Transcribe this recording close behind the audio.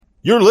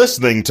You're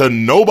listening to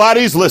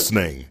Nobody's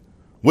Listening,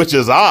 which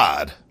is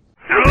odd.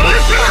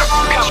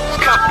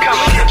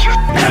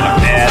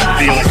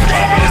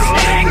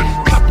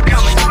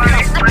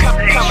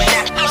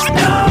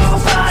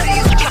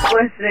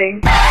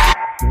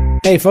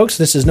 Hey folks,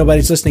 this is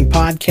Nobody's Listening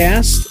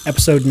Podcast,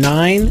 episode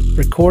 9,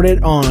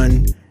 recorded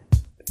on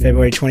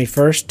February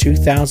 21st,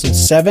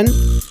 2007.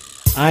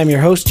 I'm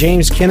your host,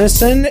 James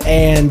Kennison,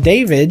 and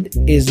David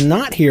is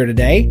not here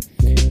today.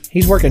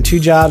 He's working 2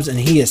 jobs and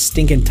he is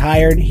stinking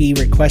tired. He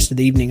requested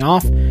the evening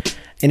off. And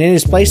in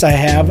his place, I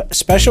have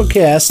special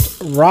guest,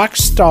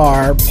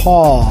 Rockstar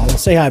Paul.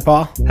 Say hi,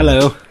 Paul.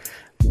 Hello.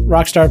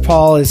 Rockstar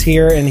Paul is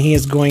here, and he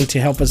is going to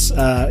help us.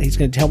 He's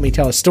going to help me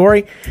tell a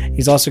story.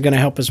 He's also going to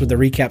help us with the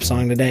recap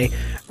song today.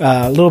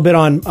 A little bit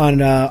on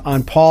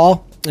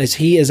Paul, as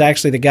he is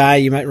actually the guy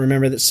you might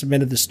remember that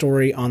submitted the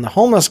story on the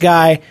homeless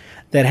guy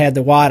that had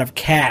the wad of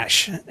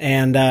cash.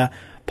 And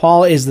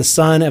Paul is the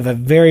son of a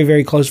very,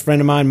 very close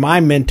friend of mine,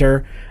 my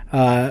mentor,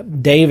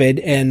 David,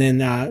 and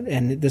then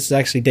and this is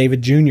actually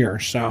David Jr.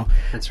 So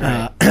that's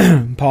right.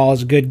 Paul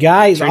is a good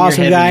guy. He's an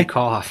awesome guy.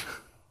 Cough.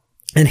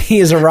 And he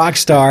is a rock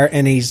star,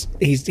 and he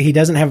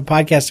doesn't have a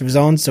podcast of his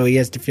own, so he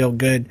has to feel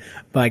good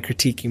by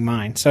critiquing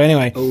mine. So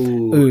anyway,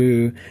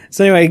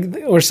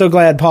 we're so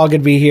glad Paul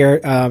could be here,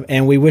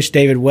 and we wish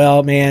David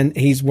well. Man,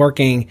 he's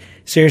working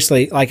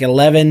seriously like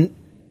 11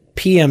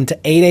 p.m. to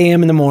 8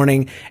 a.m. in the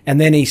morning, and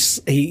then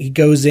he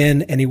goes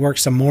in and he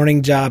works a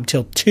morning job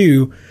till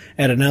 2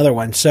 at another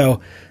one.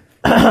 So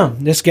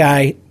this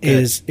guy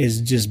is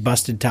just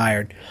busted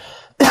tired.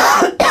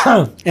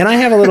 And I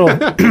have a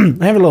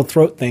little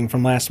throat thing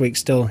from last week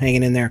still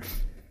hanging in there.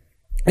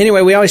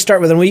 Anyway, we always start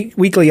with a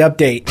weekly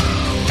update.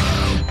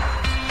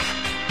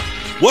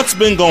 What's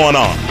been going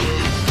on?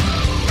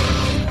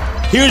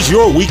 Here's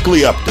your weekly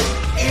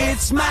update.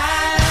 It's my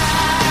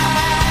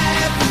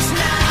life, it's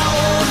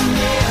now or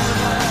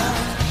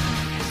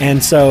never.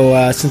 And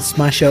so, since it's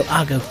my show,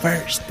 I'll go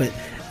first. But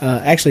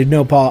actually,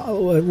 no,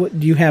 Paul,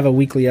 do you have a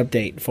weekly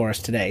update for us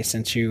today?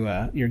 Since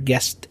you're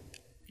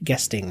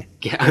guesting.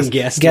 I'm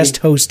guesting. Guest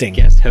hosting.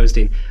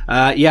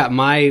 Yeah,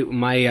 my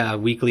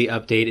weekly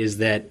update is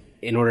that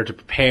in order to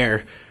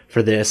prepare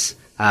for this,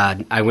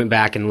 I went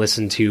back and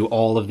listened to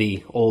all of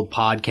the old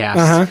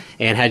podcasts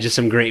and had just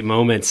some great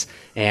moments.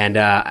 And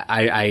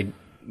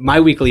my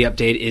weekly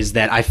update is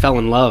that I fell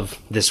in love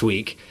this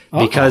week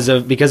because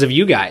of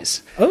you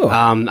guys. Oh.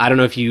 I don't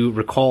know if you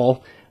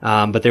recall,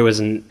 but there was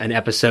an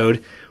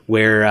episode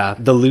where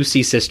the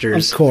Lucy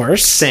sisters, of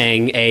course,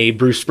 sang a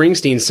Bruce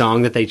Springsteen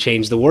song that they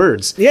changed the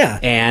words. Yeah.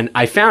 And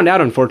I found out,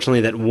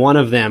 unfortunately, that one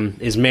of them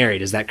is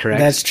married. Is that correct?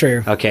 That's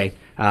true. Okay.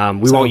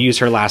 We won't use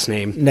her last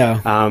name. No.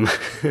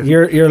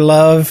 Your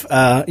love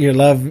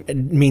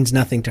means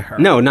nothing to her.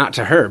 No, not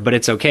to her, but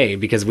it's okay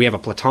because we have a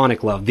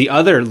platonic love. The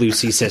other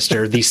Lucy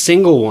sister, the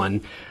single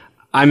one,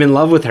 I'm in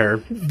love with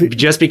her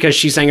just because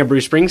she sang a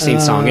Bruce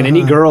Springsteen song. And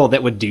any girl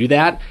that would do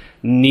that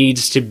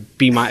needs to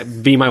be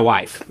my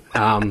wife.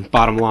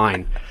 Bottom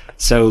line.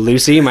 So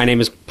Lucy, my name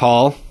is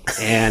Paul,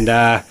 and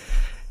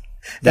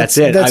that's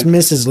it. That's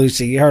Mrs.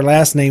 Lucy. Her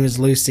last name is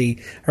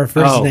Lucy. Her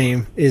first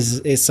name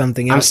is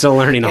something else. I'm still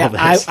learning all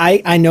this.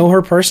 I know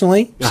her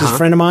personally. She's a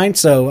friend of mine,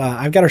 so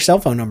I've got her cell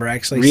phone number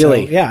actually.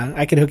 Really? So, yeah,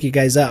 I could hook you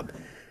guys up.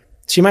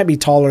 She might be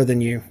taller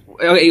than you.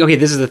 Okay,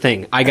 this is the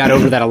thing. I got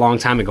over that a long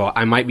time ago.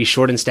 I might be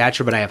short in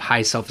stature, but I have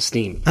high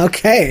self-esteem.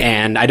 Okay.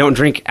 And I don't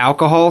drink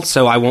alcohol,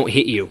 so I won't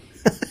hit you.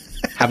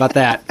 How about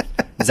that?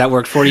 Does that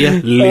work for you,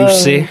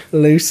 Lucy?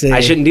 Lucy. I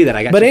shouldn't do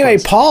that. But anyway,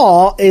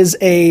 Paul is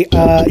a...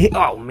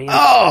 oh, man.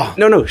 Oh!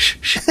 No.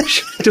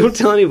 Shh. Don't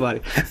tell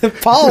anybody.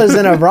 Paul is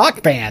in a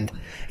rock band.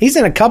 He's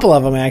in a couple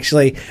of them,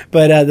 actually.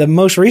 But the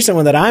most recent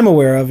one that I'm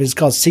aware of is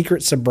called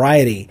Secret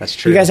Sobriety. That's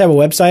true. You guys have a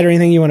website or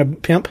anything you want to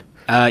pimp?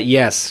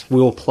 Yes, we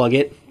will plug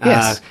it.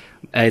 Yes.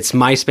 It's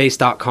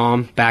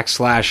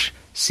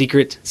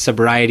myspace.com/Secret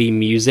Sobriety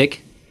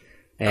Music.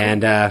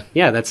 And,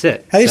 that's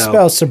it. How do you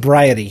spell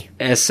sobriety?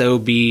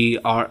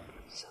 SOBR.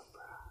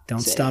 Don't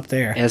stop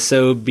there.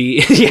 SOB.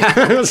 Yeah,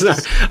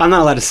 I'm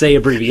not allowed to say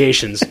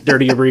abbreviations.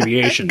 Dirty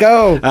abbreviations.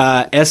 Go.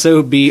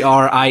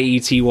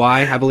 SOBRIETY,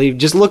 I believe.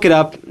 Just look it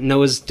up.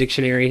 Noah's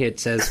Dictionary. It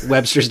says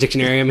Webster's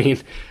Dictionary.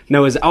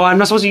 Noah's. Oh, I'm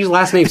not supposed to use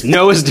last names.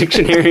 Noah's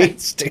Dictionary.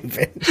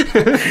 Stupid.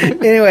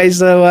 Anyway,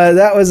 so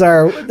that was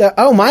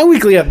my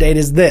weekly update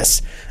is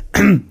this.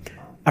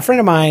 A friend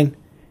of mine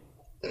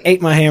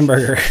ate my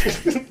hamburger.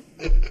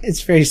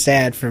 It's very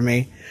sad for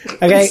me.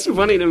 Okay, it's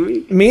funny to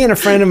me. Me and a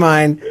friend of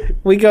mine,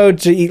 we go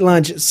to eat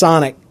lunch at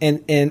Sonic,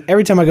 and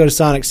every time I go to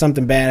Sonic,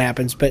 something bad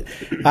happens. But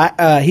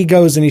he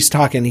goes and he's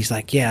talking. He's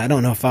like, "Yeah, I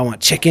don't know if I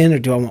want chicken or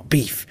do I want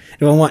beef?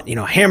 Do I want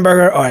a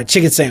hamburger or a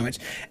chicken sandwich?"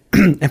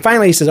 And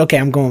finally, he says, "Okay,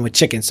 I'm going with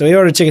chicken." So he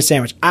ordered a chicken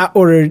sandwich. I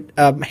ordered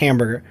a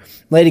hamburger.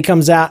 Lady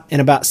comes out in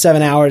about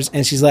 7 hours,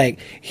 and she's like,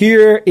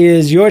 "Here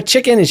is your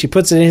chicken," and she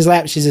puts it in his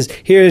lap. She says,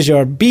 "Here's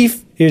your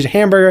beef. Here's your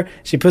hamburger."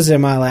 She puts it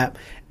in my lap.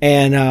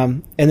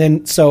 And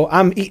then, so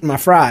I'm eating my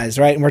fries,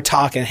 right? And we're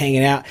talking,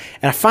 hanging out.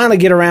 And I finally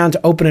get around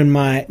to opening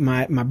my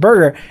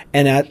burger,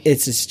 and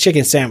it's this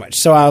chicken sandwich.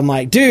 So I'm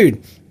like,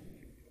 dude,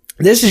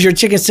 this is your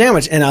chicken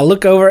sandwich. And I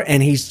look over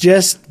and he's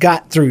just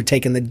got through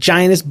taking the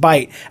giantest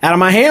bite out of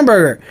my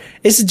hamburger.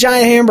 It's a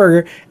giant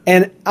hamburger.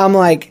 And I'm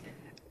like,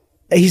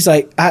 he's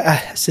like,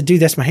 I said,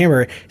 dude, that's my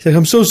hamburger. He's like,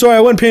 I'm so sorry. I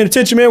wasn't paying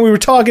attention, man. We were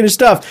talking and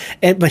stuff.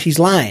 But he's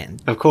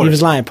lying. Of course. He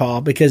was lying, Paul,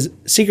 because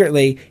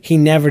secretly he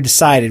never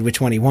decided which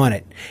one he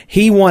wanted.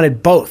 He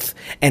wanted both.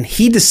 And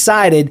he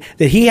decided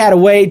that he had a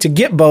way to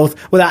get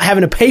both without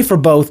having to pay for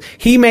both.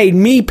 He made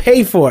me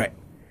pay for it.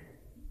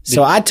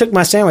 So I took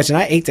my sandwich and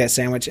I ate that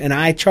sandwich and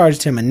I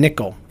charged him a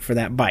nickel for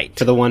that bite.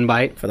 For the one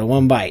bite? For the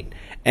one bite.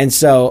 And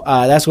so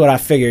that's what I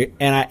figured.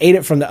 And I ate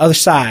it from the other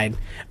side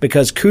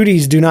because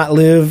cooties do not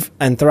live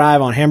and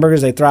thrive on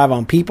hamburgers. They thrive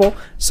on people.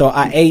 So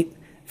I ate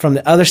from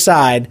the other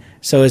side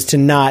so as to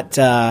not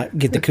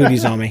get the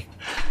cooties on me.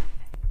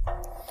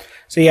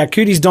 So yeah,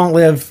 cooties don't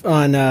live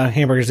on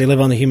hamburgers. They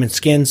live on the human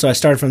skin. So I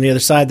started from the other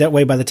side. That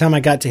way, by the time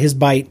I got to his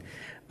bite,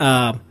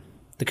 the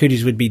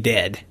cooties would be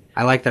dead.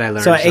 I like that I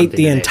learned So I something ate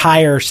the today.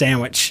 entire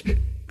sandwich,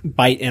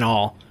 bite and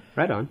all.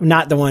 Right on.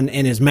 Not the one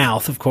in his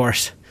mouth, of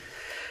course.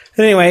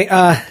 Anyway,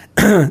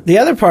 the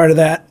other part of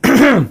that,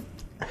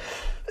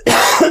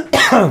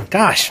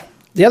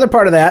 the other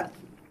part of that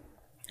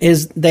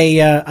is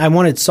I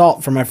wanted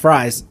salt for my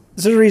fries.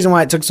 This is the reason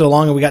why it took so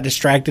long and we got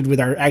distracted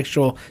with our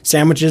actual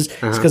sandwiches.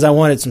 It's because I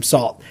wanted some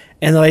salt.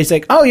 And the lady's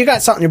like, oh, you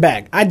got salt in your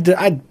bag. I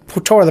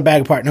tore the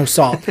bag apart, no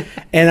salt.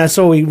 And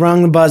so we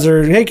rung the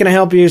buzzer. Hey, can I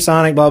help you,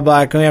 Sonic? Blah,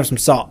 blah, blah. Can we have some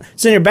salt?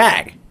 It's in your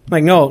bag. I'm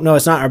like, no,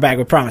 it's not in our bag,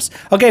 we promise.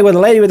 Okay, well, the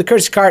lady with the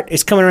courtesy cart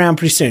is coming around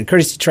pretty soon.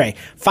 Courtesy tray.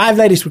 5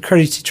 ladies with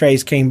courtesy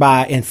trays came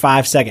by in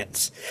 5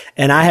 seconds.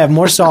 And I have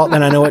more salt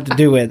than I know what to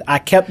do with. I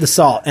kept the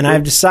salt. And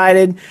I've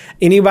decided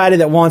anybody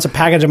that wants a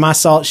package of my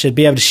salt should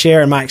be able to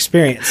share in my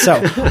experience.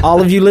 So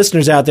all of you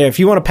listeners out there, if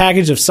you want a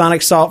package of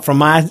Sonic salt from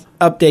my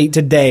update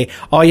today,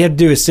 all you have to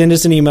do is send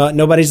us an email at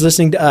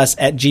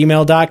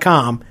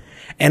nobodieslisteningtous@gmail.com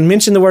and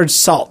mention the word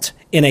salt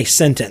in a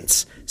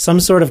sentence.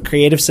 Some sort of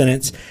creative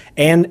sentence,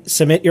 and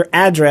submit your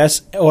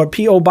address or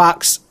P.O.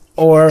 box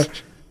or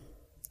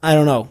I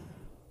don't know.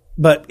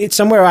 But it's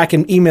somewhere I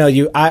can email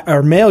you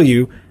or mail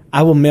you.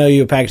 I will mail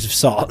you a package of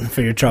salt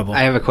for your trouble.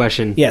 I have a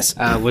question. Yes.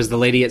 Was the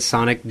lady at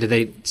Sonic, do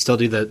they still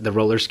do the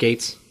roller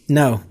skates?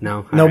 No. No?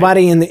 All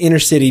Nobody in the inner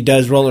city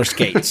does roller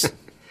skates.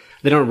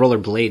 They don't roller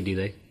blade, do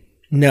they?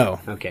 No.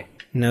 Okay.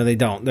 No, they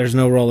don't. There's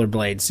no roller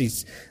blades.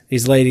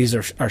 These ladies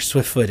are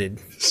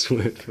swift-footed.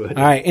 Swift-footed.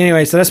 All right.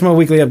 Anyway, so that's my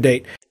weekly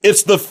update.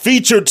 It's the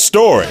featured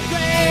story.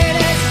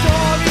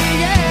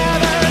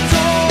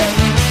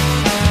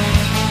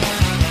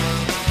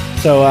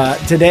 So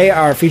today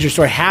our feature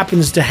story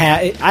happens to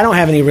have... I don't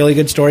have any really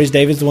good stories.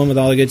 David's the one with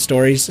all the good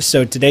stories.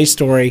 So today's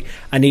story,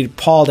 I need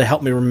Paul to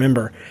help me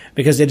remember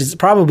because it is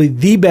probably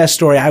the best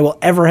story I will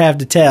ever have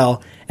to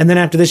tell. And then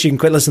after this, you can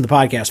quit listening to the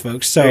podcast,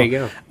 folks. So, there you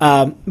go.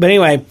 But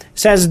anyway,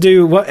 this has to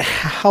do...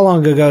 How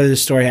long ago did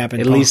this story happen,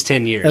 At Paul? least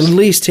 10 years. At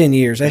least 10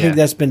 years. I think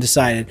that's been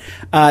decided.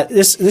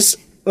 This.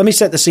 Let me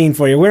set the scene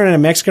for you. We're in a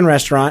Mexican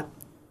restaurant.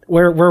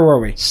 Where were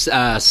we?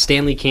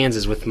 Stanley,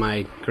 Kansas with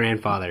my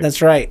grandfather.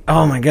 That's right.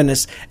 Oh, my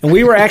goodness. And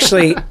we were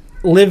actually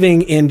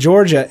living in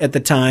Georgia at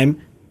the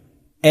time,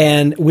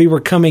 and we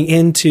were coming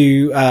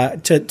into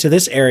to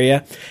this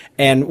area,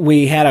 and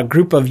we had a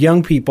group of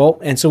young people.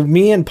 And so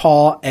me and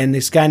Paul and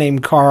this guy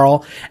named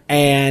Carl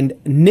and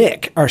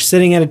Nick are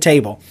sitting at a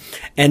table.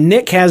 And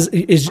Nick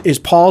is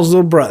Paul's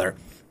little brother.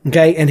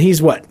 Okay, and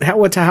he's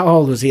how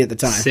old was he at the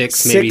time?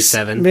 6, maybe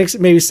 7.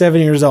 Maybe 7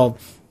 years old.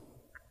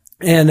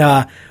 And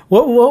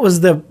what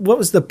was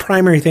the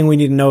primary thing we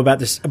need to know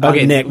about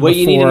Nick? What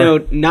you need to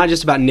know, not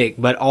just about Nick,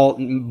 but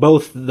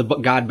both the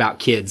God about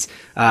kids.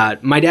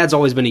 My dad's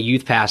always been a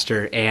youth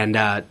pastor,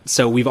 and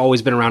so we've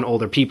always been around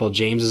older people.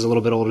 James is a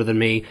little bit older than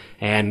me,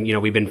 and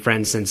we've been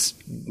friends since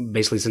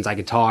I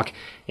could talk.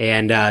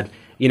 And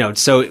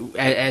so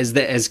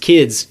as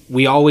kids,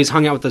 we always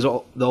hung out with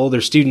the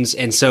older students,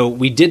 and so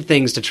we did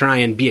things to try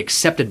and be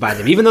accepted by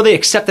them. Even though they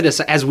accepted us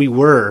as we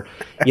were,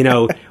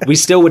 we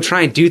still would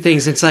try and do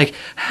things. And it's like,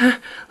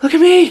 look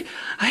at me,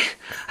 I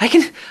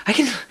did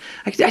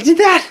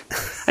that.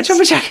 I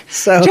jumped a jack.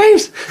 So,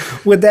 James,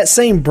 with that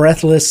same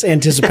breathless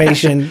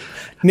anticipation,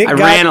 Nick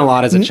ran a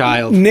lot as a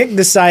child. Nick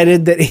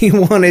decided that he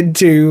wanted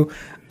to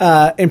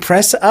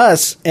impress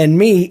us and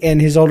me and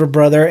his older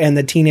brother and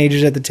the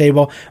teenagers at the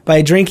table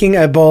by drinking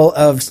a bowl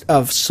of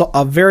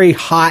very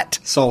hot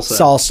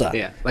salsa.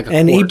 Yeah, like a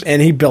and quart.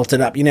 he built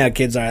it up. You know how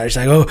kids are. He's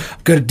like, oh, I'm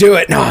gonna do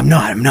it. No, I'm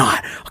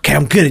not. Okay,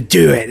 I'm gonna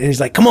do it. And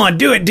he's like, come on,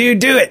 do it, dude,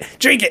 do it,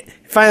 drink it.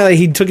 Finally,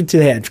 he took it to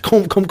the head.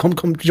 Come,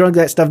 drunk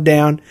that stuff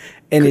down.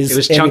 And it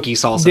was chunky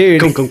salsa.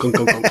 Dude.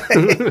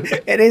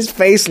 And his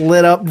face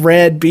lit up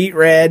red, beet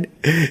red.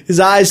 His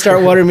eyes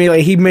start watering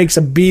immediately. He makes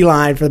a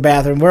beeline for the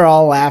bathroom. We're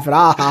all laughing.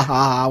 Ah, ha,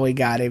 ha, ha. We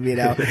got him, He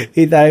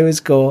thought he was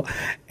cool.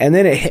 And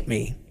then it hit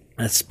me.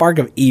 A spark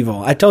of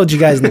evil. I told you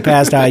guys in the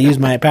past how I use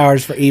my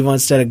powers for evil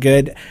instead of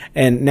good.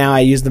 And now I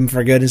use them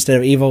for good instead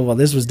of evil. Well,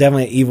 this was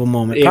definitely an evil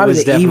moment.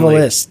 Probably the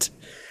evilest.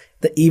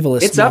 The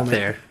evilest It's moment. up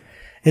there.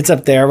 It's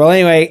up there. Well,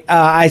 anyway,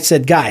 I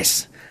said,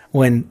 guys,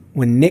 when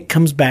Nick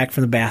comes back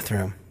from the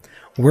bathroom,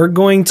 we're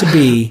going to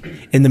be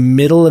in the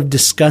middle of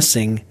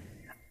discussing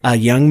a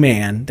young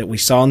man that we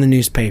saw in the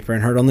newspaper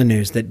and heard on the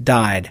news that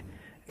died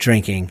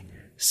drinking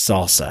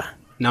salsa.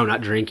 No,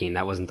 not drinking.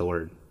 That wasn't the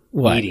word.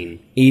 What?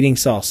 Eating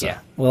salsa. Yeah.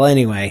 Well,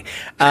 anyway,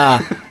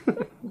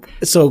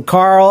 so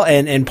Carl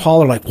and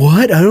Paul are like,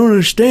 what? I don't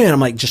understand.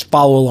 I'm like, just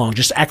follow along.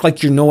 Just act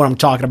like you know what I'm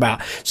talking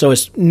about. So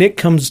as Nick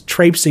comes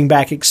traipsing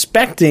back,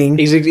 expecting...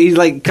 He's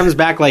like, comes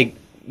back like,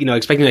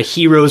 expecting a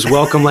hero's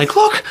welcome, like,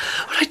 look,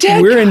 what I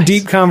did, We're in guys.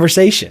 deep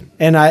conversation.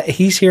 And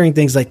he's hearing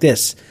things like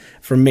this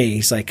from me.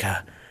 He's like,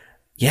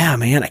 yeah,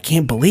 man, I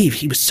can't believe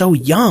he was so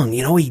young.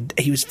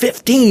 He was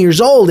 15 years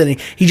old and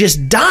he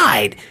just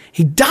died.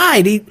 He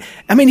died. He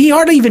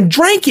hardly even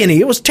drank any.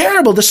 It was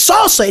terrible. The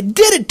salsa, it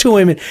did it to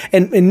him.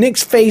 And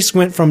Nick's face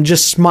went from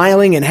just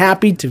smiling and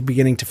happy to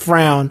beginning to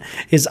frown.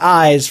 His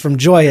eyes from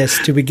joyous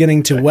to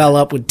beginning to well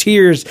up with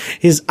tears.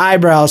 His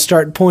eyebrows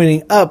start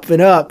pointing up and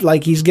up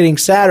like he's getting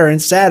sadder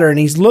and sadder. And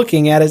he's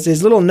looking at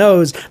his little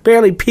nose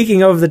barely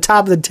peeking over the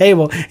top of the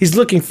table. He's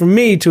looking from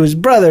me to his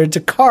brother to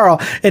Carl.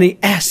 And he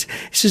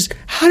says,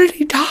 how did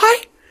he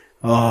die?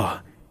 Oh,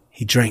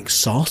 he drank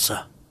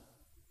salsa.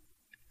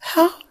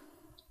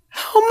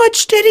 How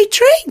much did he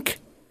drink?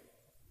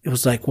 It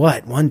was like,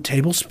 what, 1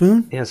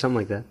 tablespoon? Yeah, something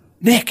like that.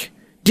 Nick,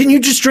 didn't you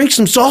just drink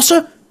some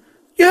salsa?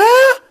 Yeah.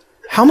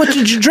 How much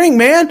did you drink,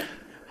 man?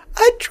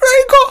 I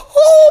drank a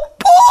whole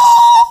bowl.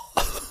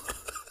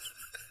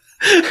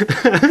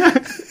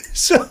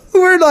 So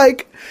we're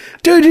like,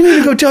 dude, you need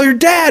to go tell your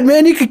dad,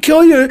 man. He could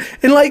kill you.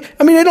 And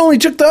it only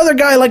took the other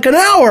guy like an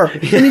hour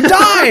and he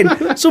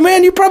died. So,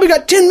 man, you probably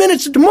got 10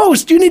 minutes at the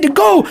most. You need to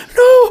go. No,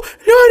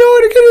 I don't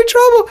want to get in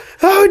trouble.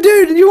 Oh,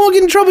 dude, you won't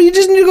get in trouble. You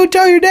just need to go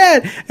tell your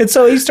dad. And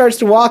so he starts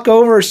to walk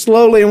over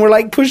slowly and we're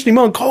like pushing him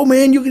on. Oh,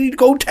 man, you need to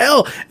go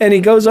tell. And he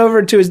goes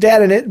over to his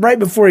dad and right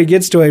before he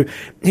gets to him,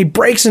 he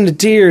breaks into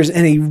tears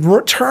and he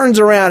turns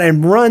around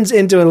and runs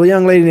into a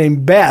young lady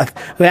named Beth,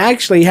 who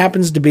actually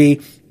happens to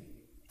be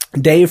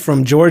Dave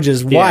from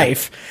George's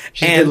wife.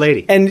 She's a good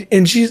lady. And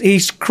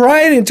he's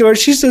crying into her.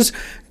 She says,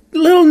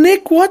 little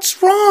Nick,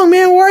 what's wrong,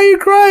 man? Why are you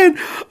crying? I'm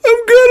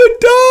gonna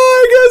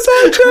die because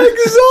I drank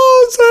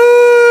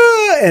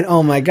salsa. And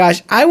oh my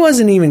gosh, I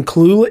wasn't even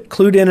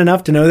clued in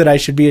enough to know that I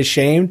should be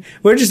ashamed.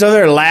 We're just over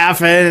there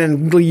laughing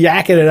and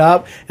yakking it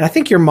up. And I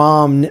think your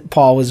mom,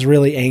 Paul, was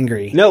really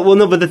angry. No,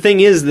 but the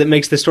thing is that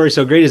makes the story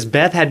so great is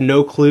Beth had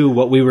no clue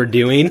what we were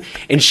doing,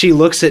 and she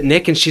looks at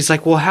Nick and she's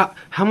like, well,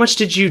 how much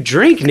did you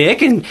drink,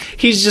 Nick? And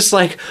he's just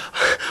like,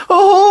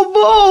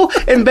 oh,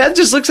 bowl. And Beth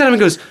just looks at him and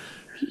goes,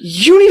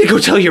 you need to go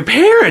tell your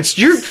parents.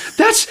 You're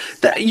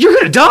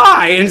gonna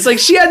die. And it's like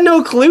she had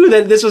no clue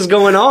that this was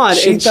going on,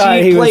 and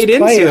she played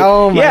into it.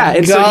 Oh my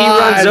and so he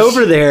runs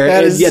over there,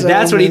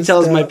 that's what he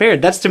tells my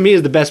parents. That's to me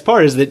is the best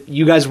part is that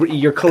you guys,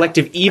 your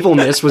collective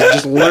evilness was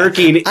just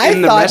lurking in the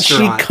restaurant. I thought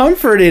she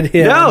comforted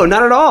him. No,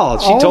 not at all.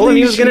 She told him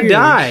he was gonna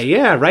die.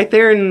 Yeah, right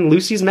there in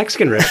Lucy's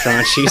Mexican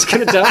restaurant. She's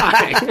gonna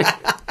die.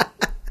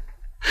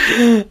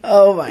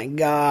 Oh my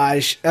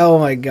gosh,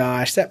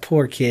 that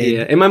poor kid.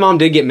 Yeah, and my mom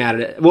did get mad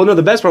at it. Well, no,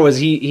 the best part was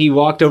he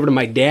walked over to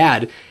my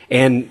dad,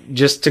 and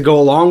just to go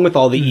along with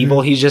all the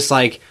evil, he's just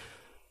like,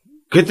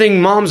 good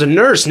thing mom's a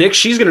nurse, Nick.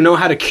 She's going to know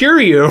how to cure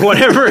you or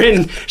whatever.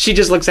 And she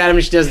just looks at him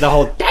and she does the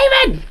whole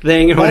David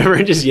thing or whatever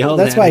and just yells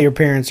at him. That's why your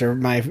parents are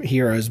my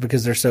heroes,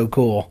 because they're so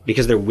cool.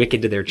 Because they're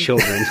wicked to their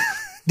children.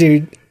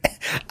 Dude,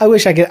 I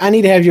wish I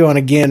need to have you on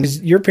again.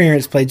 Your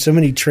parents played so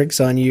many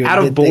tricks on you.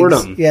 Out of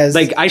boredom. Yes.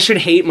 Like, I should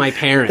hate my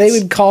parents. They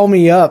would call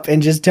me up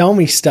and just tell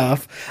me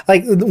stuff.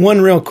 Like,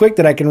 one real quick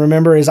that I can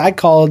remember is I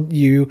called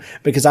you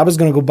because I was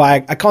going to go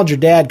I called your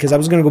dad because I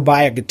was going to go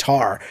buy a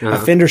guitar, a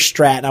Fender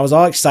Strat, and I was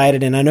all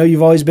excited, and I know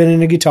you've always been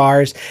into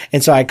guitars,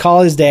 and so I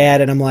call his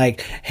dad, and I'm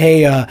like,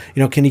 hey,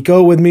 can he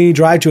go with me,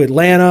 drive to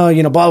Atlanta,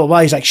 blah, blah, blah.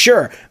 He's like,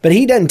 sure. But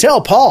he doesn't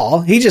tell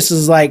Paul. He just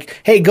is like,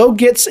 hey,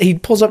 he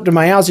pulls up to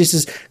my house. He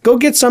says, go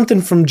get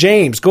something from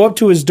James. Go up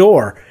to his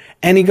door.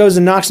 And he goes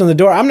and knocks on the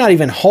door. I'm not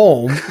even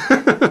home.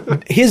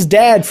 His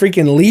dad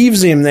freaking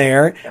leaves him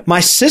there.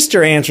 My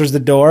sister answers the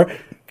door,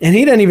 and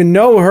he doesn't even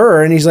know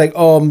her. And he's like,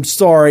 oh, I'm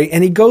sorry.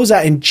 And he goes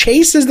out and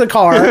chases the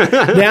car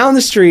down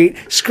the street,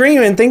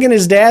 screaming, thinking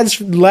his dad's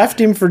left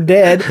him for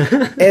dead.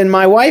 And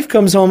my wife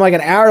comes home like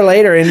an hour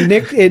later, and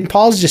Nick and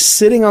Paul's just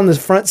sitting on the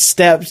front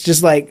steps,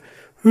 just like,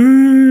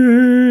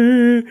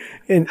 and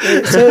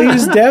so he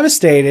was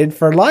devastated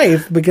for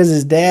life because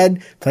his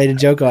dad played a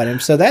joke on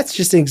him. So that's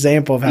just an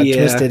example of how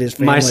twisted his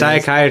family is. My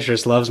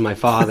psychiatrist loves my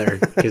father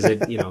because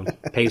it,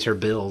 pays her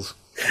bills.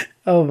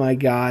 Oh my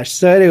gosh.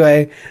 So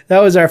anyway, that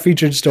was our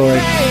featured story.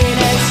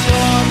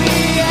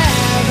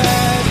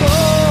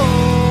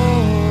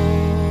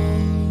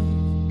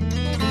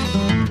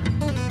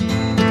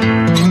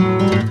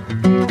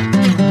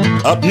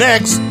 Up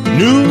next,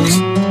 news,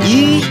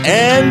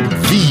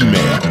 and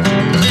female.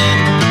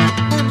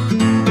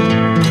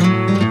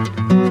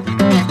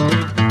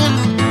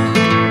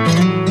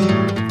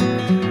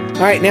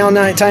 right, now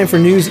time for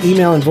news,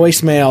 email, and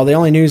voicemail. The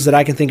only news that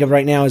I can think of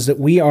right now is that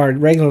we are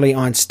regularly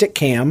on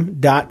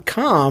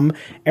stickcam.com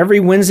every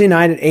Wednesday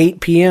night at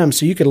 8 p.m.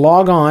 So you could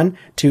log on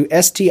to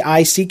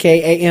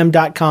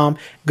stickam.com,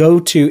 go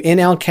to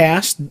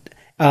NLCast.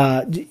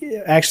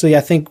 Actually,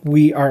 I think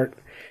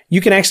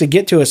you can actually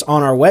get to us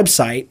on our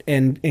website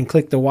and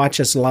click the Watch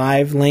Us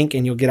Live link,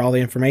 and you'll get all the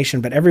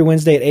information. But every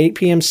Wednesday at 8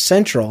 p.m.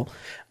 Central,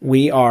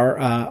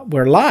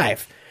 we're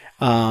live.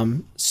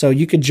 So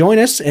you could join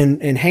us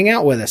and hang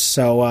out with us.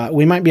 So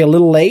we might be a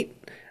little late,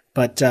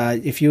 but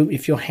if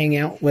you'll hang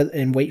out with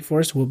and wait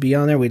for us, we'll be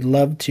on there. We'd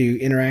love to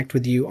interact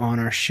with you on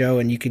our show,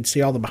 and you can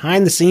see all the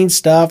behind the scenes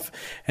stuff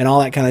and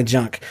all that kind of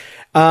junk.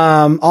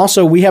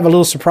 Also, we have a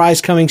little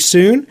surprise coming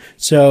soon.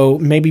 So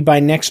maybe by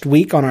next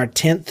week on our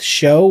 10th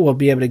show, we'll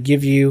be able to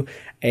give you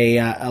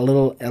a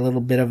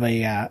little bit of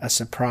a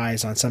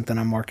surprise on something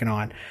I'm working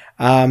on.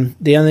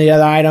 The only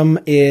other item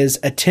is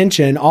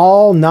attention,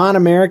 all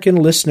non-American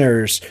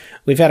listeners.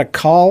 We've had a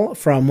call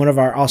from one of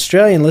our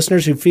Australian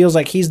listeners who feels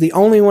like he's the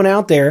only one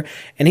out there,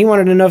 and he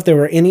wanted to know if there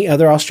were any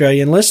other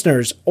Australian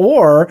listeners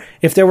or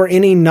if there were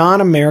any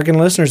non-American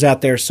listeners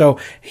out there. So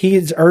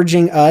he's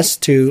urging us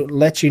to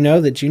let you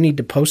know that you need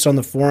to post on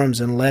the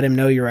forums and let him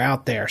know you're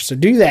out there. So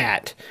do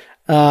that.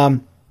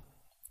 And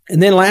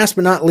then last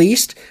but not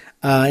least,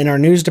 in our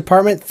news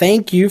department,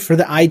 thank you for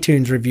the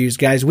iTunes reviews,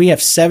 guys. We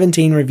have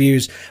 17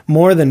 reviews,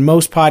 more than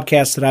most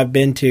podcasts that I've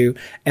been to,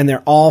 and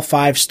they're all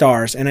 5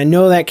 stars. And I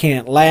know that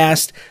can't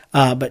last,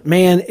 but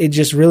man, it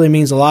just really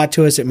means a lot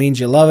to us. It means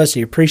you love us,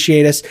 you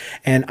appreciate us,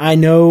 and I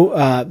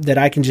know that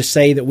I can just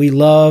say that we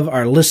love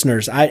our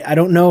listeners. I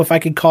don't know if I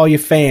could call you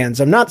fans.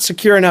 I'm not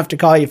secure enough to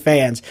call you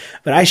fans,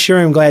 but I sure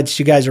am glad that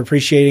you guys are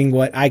appreciating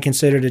what I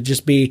consider to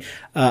just be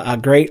a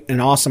great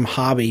and awesome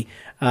hobby.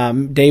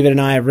 David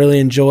and I have really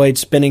enjoyed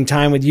spending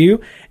time with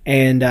you,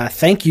 and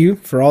thank you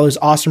for all those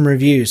awesome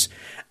reviews.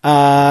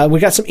 We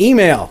got some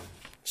email,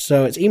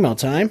 so it's email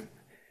time.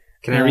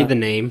 Can I read the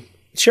name?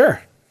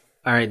 Sure.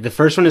 All right, the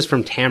first one is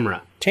from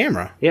Tamara.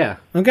 Tamara. Yeah.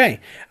 Okay.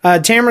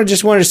 Tamara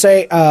just wanted to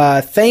say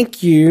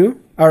thank you.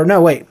 Or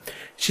no, wait.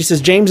 She says,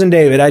 James and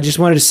David, I just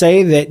wanted to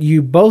say that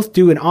you both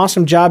do an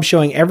awesome job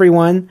showing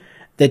everyone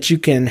that you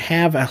can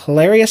have a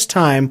hilarious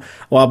time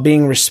while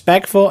being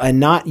respectful and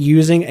not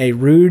using a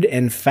rude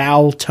and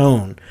foul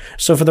tone.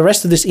 So for the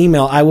rest of this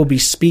email, I will be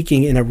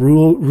speaking in a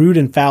rude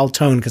and foul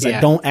tone because I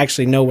don't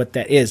actually know what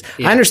that is.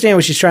 Yeah. I understand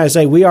what she's trying to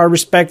say. We are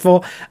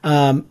respectful,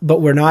 but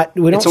we're not.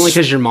 It's only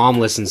because your mom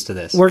listens to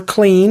this. We're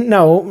clean.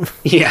 No.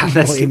 Yeah.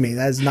 Believe me,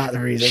 that's not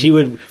the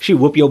reason. She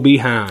whoop your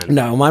behind.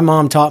 No, my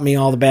mom taught me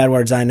all the bad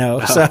words I know.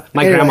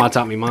 My grandma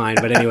taught me mine,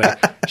 but anyway,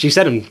 she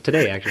said them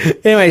today, actually.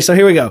 Anyway, so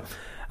here we go.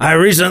 I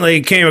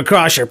recently came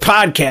across your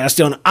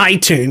podcast on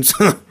iTunes,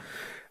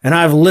 and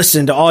I've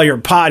listened to all your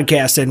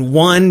podcasts in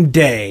one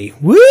day.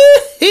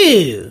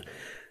 Woohoo!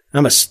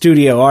 I'm a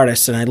studio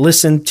artist, and I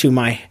listen to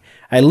my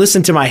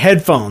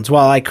headphones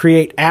while I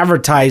create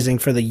advertising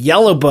for the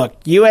Yellow Book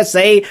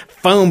USA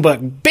phone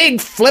book. Big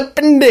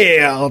flippin'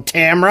 deal,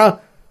 Tamara.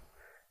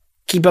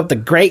 Keep up the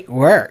great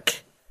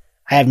work.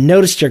 I have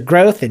noticed your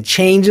growth and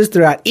changes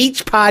throughout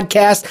each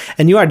podcast,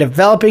 and you are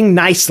developing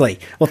nicely.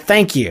 Well,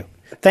 thank you.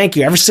 Thank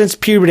you. Ever since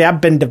puberty, I've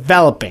been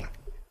developing.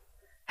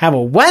 Have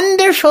a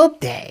wonderful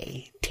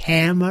day,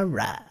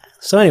 Tamara.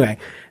 So anyway,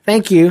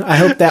 thank you. I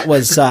hope that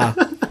was,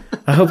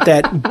 I hope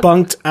that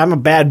bunked. I'm a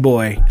bad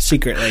boy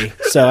secretly.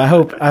 So I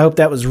hope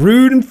that was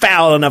rude and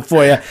foul enough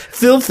for you.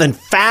 Filth and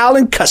foul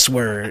and cuss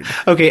word.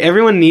 Okay,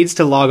 everyone needs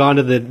to log on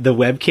to the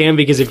webcam,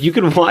 because if you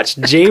can watch,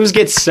 James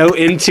gets so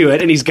into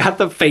it, and he's got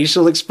the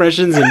facial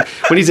expressions, and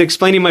when he's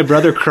explaining my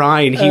brother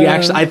crying, he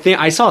actually,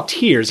 I saw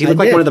tears. He looked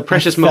like one of the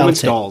Precious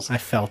Moments dolls. I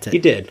felt it. He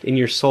did, in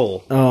your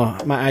soul. Oh,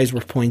 my eyes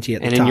were pointy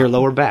at the top. And in your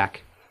lower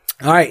back.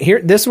 All right,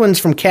 here, this one's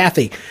from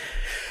Kathy.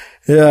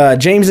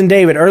 James and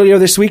David, earlier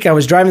this week, I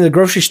was driving to the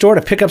grocery store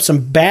to pick up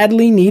some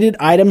badly needed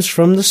items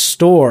from the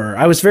store.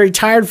 I was very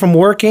tired from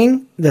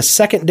working the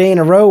second day in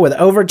a row with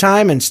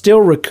overtime and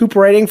still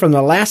recuperating from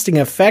the lasting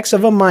effects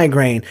of a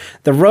migraine.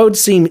 The road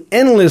seemed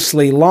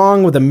endlessly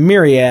long with a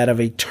myriad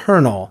of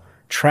eternal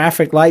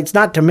traffic lights,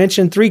 not to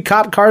mention 3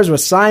 cop cars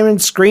with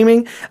sirens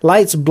screaming,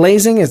 lights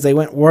blazing as they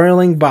went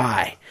whirling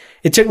by.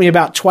 It took me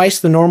about twice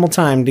the normal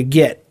time to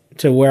get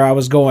to where I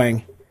was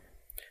going.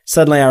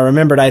 Suddenly, I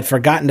remembered I'd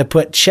forgotten to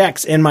put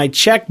checks in my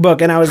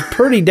checkbook, and I was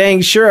pretty dang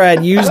sure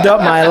I'd used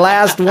up my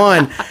last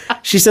one.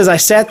 She says, I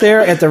sat there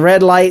at the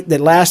red light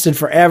that lasted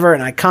forever,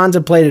 and I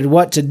contemplated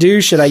what to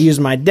do. Should I use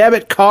my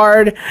debit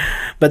card?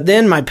 But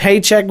then my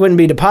paycheck wouldn't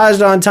be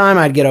deposited on time.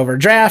 I'd get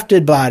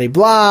overdrafted,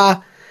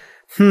 blah-de-blah.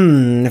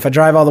 If I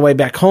drive all the way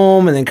back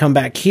home and then come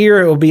back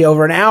here, it will be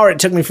over an hour. It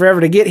took me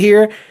forever to get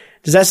here.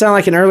 Does that sound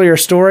like an earlier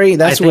story?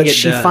 That's what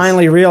she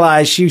finally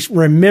realized. She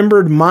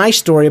remembered my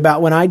story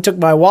about when I took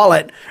my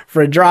wallet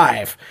for a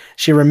drive.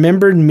 She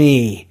remembered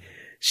me,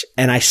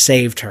 and I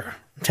saved her.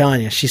 I'm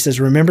telling you. She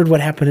says, remembered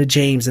what happened to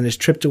James and his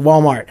trip to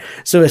Walmart.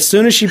 So as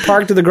soon as she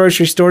parked at the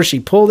grocery store, she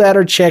pulled out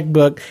her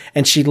checkbook,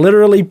 and she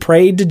literally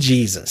prayed to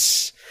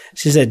Jesus.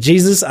 She said,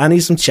 Jesus, I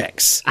need some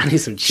checks. I need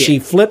some checks. She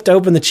flipped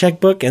open the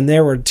checkbook and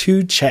there were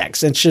 2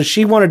 checks. And so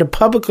she wanted to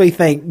publicly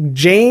thank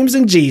James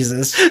and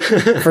Jesus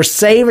for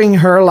saving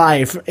her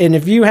life. And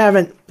if you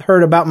haven't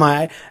heard about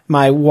my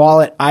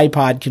wallet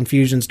iPod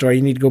confusion story,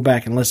 you need to go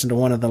back and listen to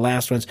one of the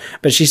last ones.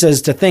 But she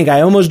says, to think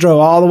I almost drove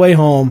all the way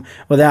home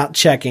without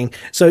checking.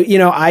 So,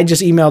 I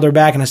just emailed her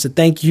back and I said,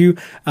 thank you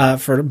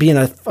for being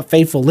a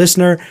faithful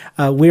listener.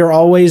 We are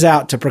always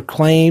out to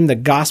proclaim the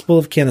gospel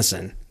of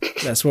Kinnison.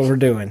 That's what we're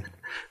doing.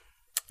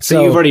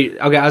 So you've already,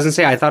 okay, I was going to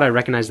say, I thought I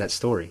recognized that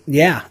story.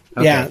 Yeah.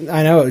 Okay. Yeah,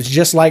 I know. It was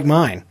just like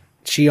mine.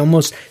 She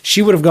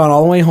would have gone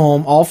all the way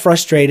home, all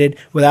frustrated,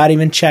 without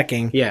even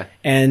checking. Yeah.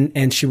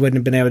 And she wouldn't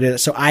have been able to do that.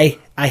 So I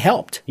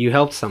helped. You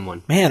helped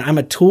someone. Man, I'm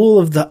a tool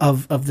of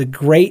the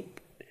great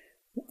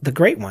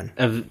one.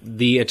 Of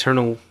the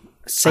eternal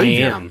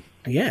Savior. I am.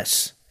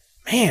 Yes.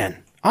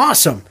 Man,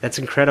 awesome. That's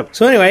incredible.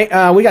 So anyway,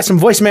 we got some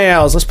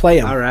voicemails. Let's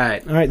play them. All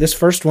right. All right, this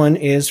first one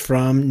is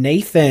from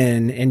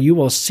Nathan, and you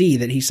will see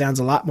that he sounds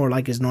a lot more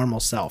like his normal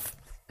self.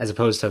 As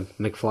opposed to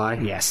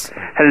McFly? Yes.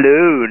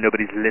 Hello,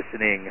 nobody's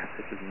listening.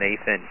 This is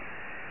Nathan.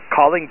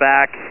 Calling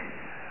back.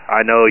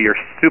 I know you're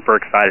super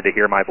excited to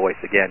hear my voice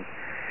again.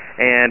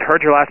 And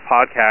heard your last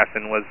podcast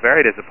and was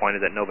very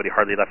disappointed that nobody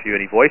hardly left you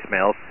any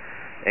voicemails.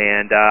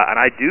 And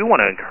I do want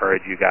to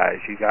encourage you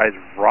guys. You guys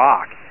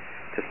rock.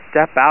 To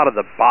step out of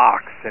the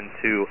box and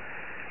to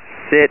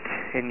sit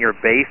in your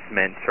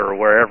basement or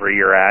wherever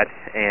you're at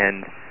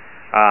and,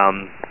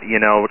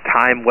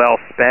 time well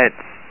spent,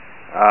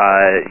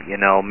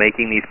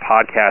 making these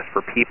podcasts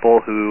for people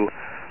who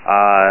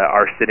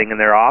are sitting in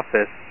their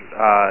office,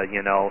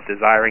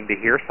 desiring to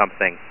hear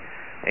something.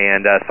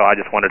 And so I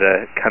just wanted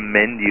to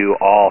commend you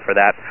all for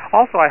that.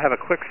 Also, I have a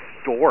quick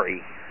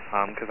story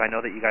because I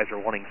know that you guys are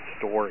wanting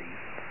stories.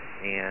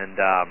 And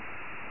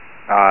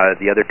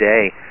the other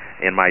day,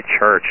 in my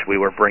church, we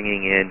were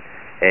bringing in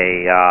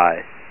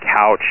a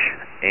couch,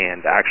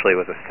 and actually it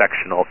was a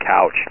sectional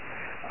couch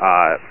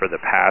for the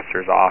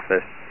pastor's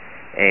office,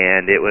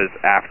 and it was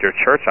after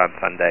church on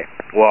Sunday.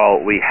 Well,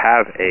 we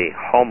have a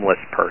homeless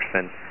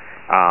person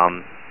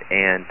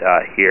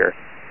here,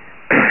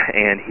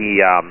 and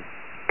he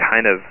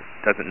kind of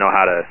doesn't know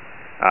how to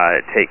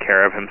take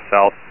care of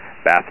himself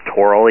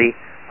bathorially,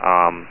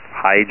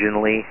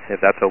 hygienely,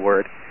 if that's a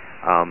word.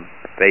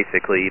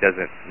 Basically, he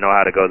doesn't know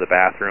how to go to the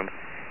bathroom.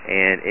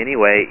 And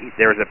anyway,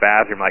 there was a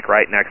bathroom like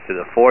right next to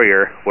the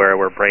foyer where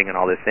we're bringing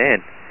all this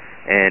in.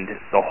 And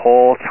the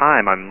whole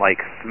time I'm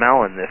like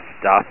smelling this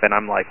stuff, and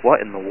I'm like,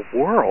 what in the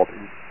world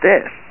is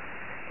this?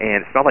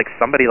 And it smelled like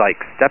somebody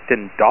like stepped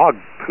in dog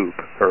poop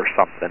or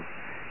something.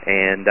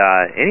 And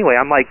anyway,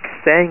 I'm like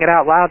saying it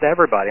out loud to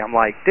everybody. I'm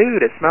like,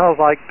 dude, it smells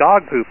like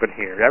dog poop in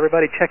here.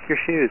 Everybody check your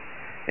shoes.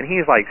 And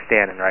he's like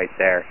standing right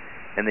there.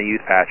 And the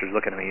youth pastor's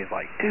looking at me. He's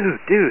like,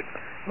 dude.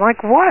 I'm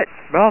like, what?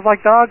 Smells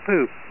like dog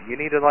poop. You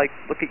need to, like,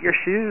 look at your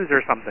shoes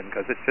or something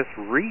because it just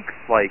reeks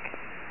like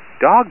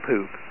dog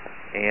poop.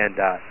 And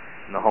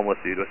the homeless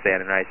dude was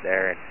standing right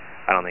there, and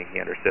I don't think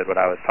he understood what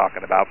I was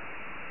talking about.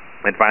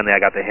 And finally I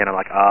got the hint. I'm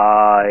like,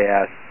 oh,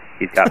 yes,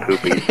 he's got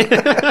poopies.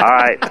 All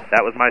right,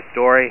 that was my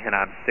story, and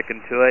I'm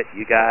sticking to it.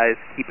 You guys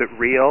keep it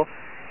real,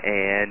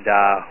 and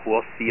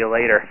we'll see you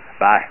later.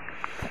 Bye.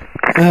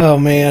 Oh,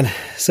 man.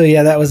 So,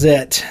 yeah, that was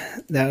it.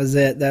 That was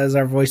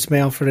our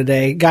voicemail for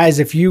today. Guys,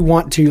 if you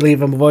want to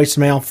leave a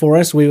voicemail for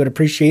us, we would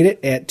appreciate it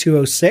at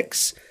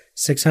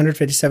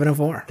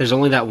 206-600-5704. There's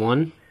only that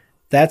one?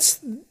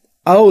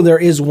 There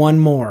is one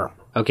more.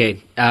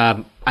 Okay.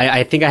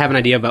 I think I have an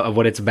idea of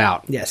what it's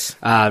about. Yes.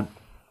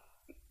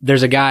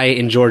 There's a guy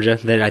in Georgia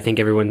that I think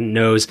everyone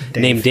knows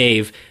named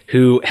Dave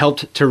who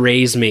helped to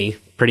raise me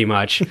pretty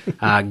much,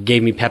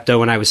 gave me Pepto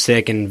when I was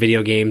sick and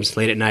video games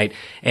late at night.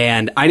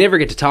 And I never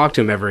get to talk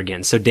to him ever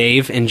again. So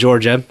Dave in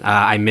Georgia,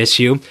 I miss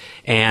you.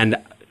 And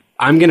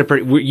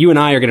you and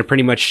I are going to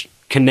pretty much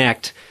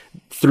connect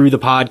through the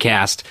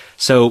podcast.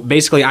 So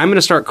basically I'm going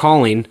to start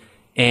calling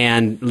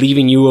and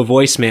leaving you a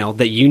voicemail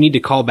that you need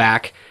to call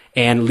back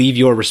and leave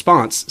your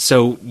response.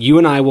 So you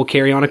and I will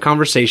carry on a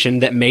conversation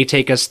that may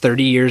take us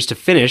 30 years to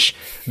finish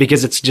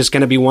because it's just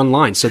going to be one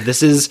line. So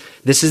this is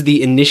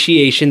the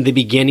initiation, the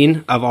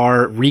beginning of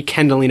our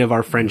rekindling of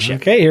our friendship.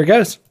 Okay, here it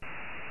goes.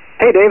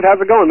 Hey, Dave, how's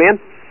it going, man?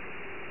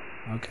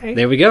 Okay.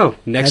 There we go.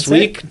 Next That's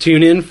week,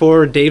 tune in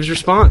for Dave's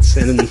response,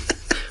 and then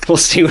we'll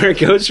see where it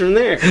goes from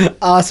there.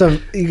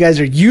 Awesome. You guys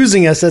are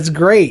using us. That's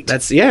great.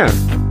 Yeah.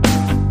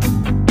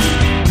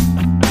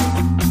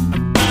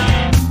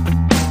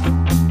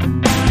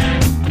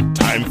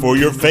 Time for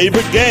your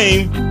favorite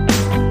game,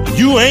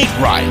 You Ain't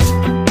Right.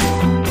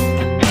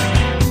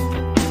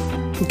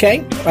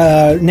 Okay,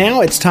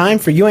 now it's time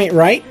for You Ain't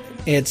Right.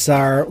 It's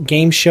our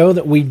game show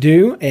that we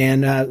do,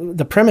 and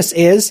the premise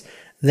is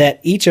that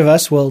each of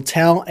us will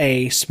tell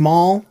a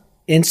small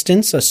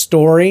instance, a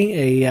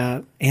story,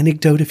 a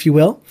anecdote, if you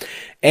will,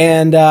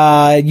 and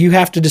you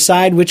have to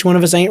decide which one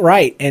of us ain't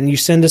right. And you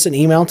send us an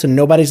email to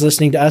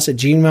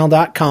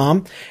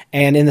nobodieslisteningtous@gmail.com,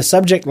 and in the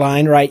subject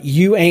line write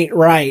 "You ain't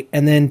right,"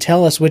 and then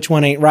tell us which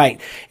one ain't right.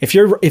 If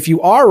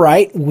you are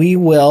right, we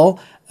will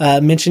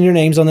mention your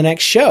names on the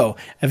next show.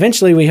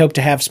 Eventually, we hope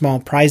to have small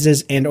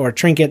prizes and or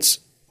trinkets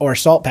or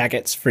salt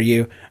packets for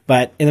you.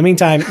 But in the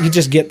meantime, you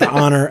just get the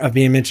honor of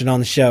being mentioned on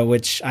the show,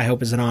 which I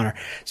hope is an honor.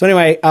 So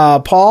anyway,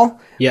 Paul,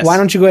 Yes. why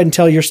don't you go ahead and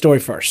tell your story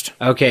first?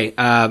 Okay,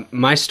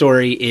 my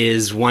story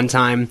is one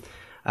time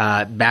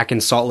back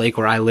in Salt Lake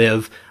where I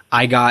live,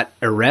 I got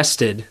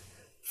arrested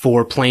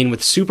for playing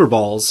with Super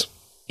Balls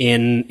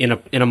in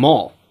a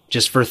mall,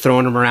 just for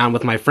throwing them around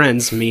with my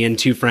friends. Me and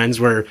two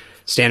friends were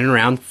standing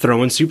around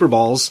throwing Super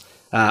Balls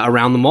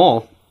around the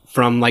mall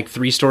from like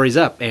 3 stories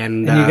up. And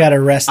you got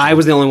arrested. I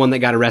was the only one that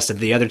got arrested.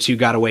 The other 2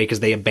 got away because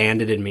they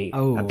abandoned me.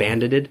 Oh.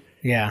 Abandoned?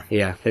 Yeah.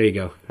 Yeah, there you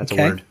go. That's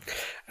Okay. a word.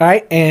 All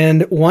right.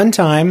 And one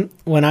time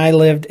when I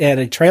lived at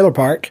a trailer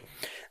park,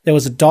 there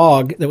was a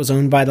dog that was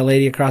owned by the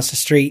lady across the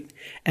street,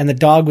 and the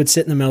dog would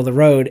sit in the middle of the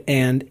road,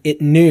 and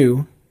it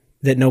knew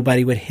that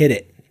nobody would hit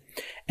it.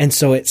 And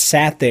so it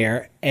sat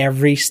there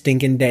every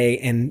stinking day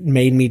and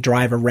made me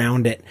drive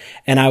around it.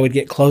 And I would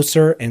get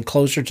closer and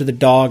closer to the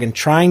dog and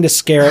trying to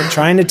scare it,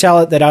 trying to tell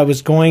it that I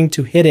was going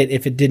to hit it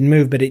if it didn't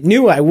move, but it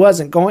knew I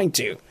wasn't going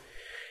to,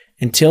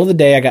 until the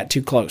day I got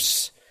too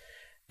close.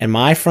 And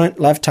my front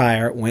left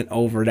tire went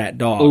over that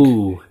dog.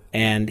 Ooh.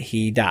 And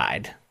he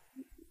died.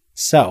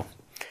 So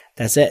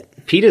that's it.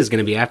 PETA's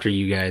going to be after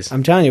you guys.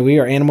 I'm telling you, we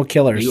are animal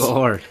killers. You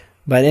are.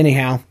 But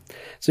anyhow,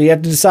 so you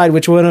have to decide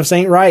which one of us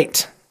ain't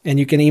right. And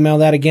you can email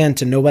that again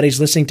to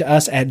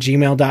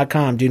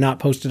nobodieslisteningtous@gmail.com. Do not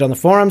post it on the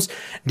forums.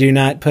 Do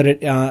not put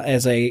it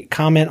as a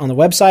comment on the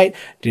website.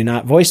 Do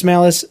not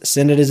voicemail us.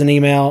 Send it as an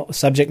email.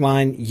 Subject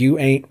line, you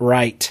ain't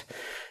right.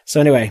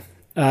 So anyway,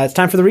 it's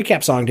time for the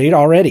recap song, dude,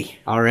 already.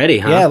 Already,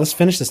 huh? Yeah, let's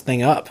finish this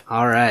thing up.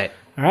 All right.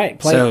 All right,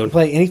 So-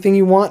 play anything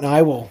you want, and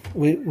I will.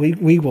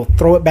 We will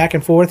throw it back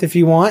and forth if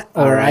you want,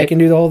 or All right. I can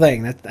do the whole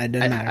thing. That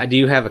doesn't matter. I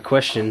do have a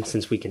question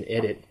since we can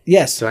edit.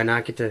 Yes, Do I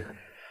not get to...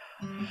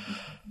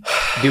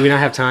 Do we not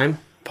have time?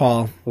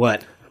 Paul,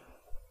 What?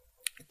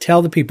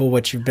 tell the people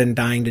what you've been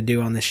dying to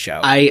do on this show.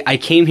 I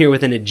came here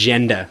with an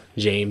agenda,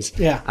 James.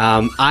 Yeah.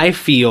 I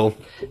feel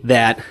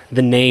that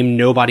the name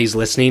Nobody's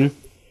Listening...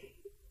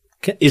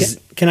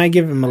 Can I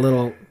give him a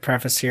little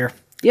preface here?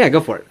 Yeah,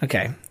 go for it.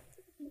 Okay.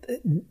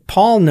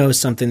 Paul knows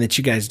something that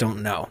you guys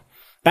don't know.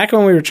 Back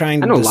when we were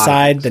trying I to know a lot of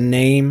decide things. the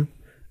name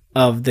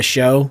of the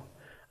show,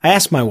 I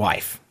asked my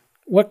wife,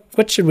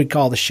 what should we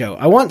call the show?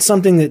 I want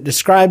something that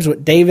describes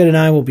what David and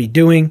I will be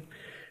doing,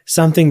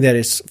 something that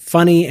is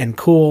funny and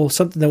cool,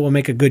 something that will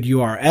make a good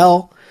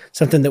URL,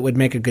 something that would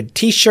make a good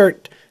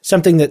t-shirt,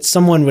 something that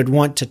someone would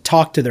want to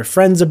talk to their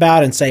friends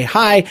about and say,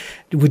 hi,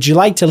 would you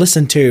like to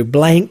listen to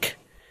blank?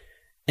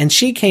 And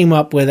she came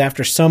up with,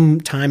 after some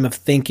time of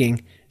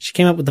thinking, she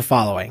came up with the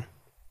following.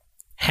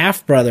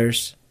 Half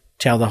brothers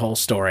tell the whole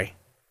story.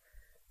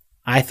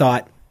 I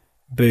thought,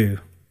 boo.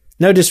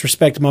 No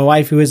disrespect to my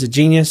wife, who is a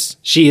genius.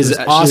 She is She's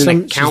she's awesome.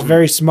 an She's accountant.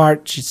 very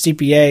smart. She's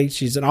CPA.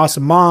 She's an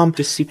awesome mom.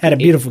 Just CPA. Had a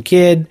beautiful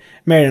kid.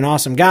 Married an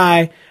awesome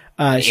guy.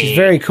 She's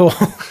very cool.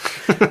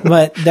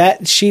 But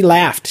that she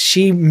laughed.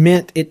 She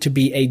meant it to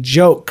be a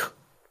joke.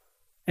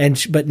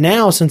 But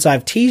now, since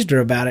I've teased her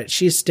about it,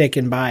 she's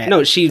sticking by it.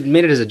 No, she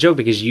made it as a joke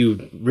because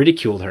you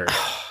ridiculed her.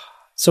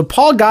 So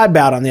Paul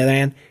Godbout, on the other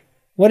hand,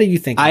 what do you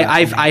think? about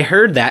that? I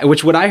heard that,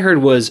 which what I heard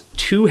was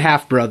 2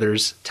 half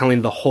brothers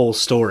telling the whole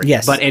story.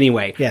 Yes. But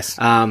anyway. Yes.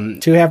 2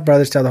 half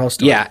brothers tell the whole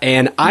story. Yeah,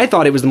 and I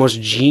thought it was the most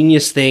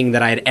genius thing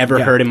that I had ever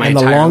Yeah. heard in my and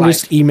entire the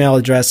longest life. email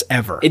address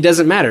ever. It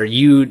doesn't matter.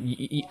 You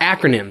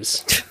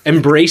acronyms.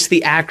 Embrace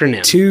the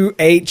acronym.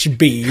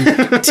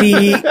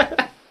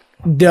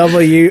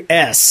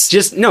 2HBTWS.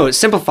 Just no,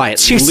 simplify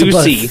it.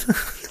 Lucy.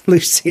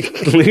 Lucy.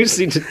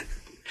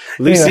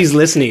 Lucy's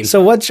listening.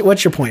 So what's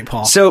your point,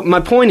 Paul? So my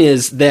point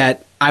is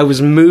that I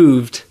was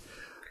moved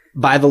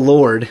by the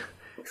Lord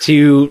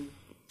to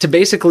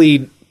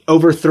basically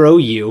overthrow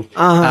you,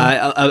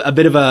 a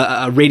bit of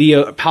a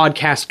radio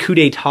podcast coup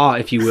d'etat,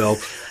 if you will.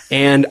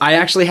 And I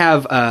actually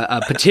have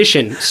a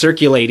petition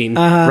circulating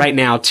right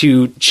now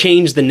to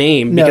change the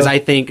name because I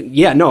think,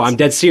 I'm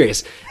dead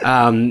serious.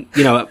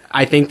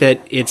 I think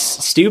that it's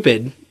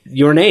stupid,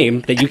 your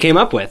name that you came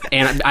up with,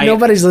 and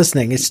Nobody's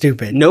listening. It's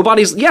stupid.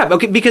 Nobody's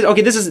because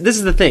this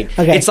is the thing.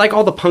 Okay. It's like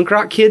all the punk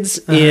rock kids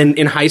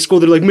in high school.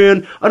 They're like,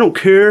 man, I don't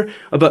care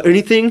about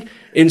anything,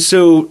 and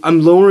so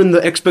I'm lowering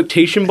the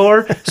expectation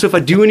bar. So if I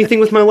do anything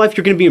with my life,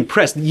 you're going to be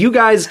impressed. You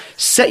guys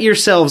set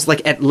yourselves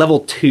like at level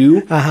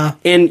 2,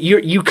 and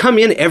you come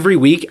in every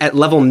week at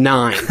level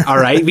 9. All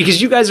right,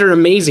 because you guys are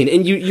amazing,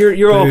 and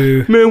you're all,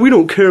 man, we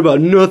don't care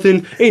about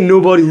nothing. Ain't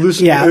nobody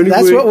listening. Yeah, anyway.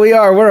 that's what we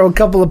are. We're a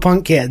couple of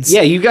punk kids.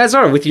 Yeah, you guys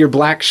are with your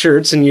black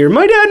shirts and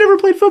my dad never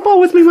played football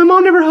with me. My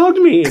mom never hugged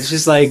me. It's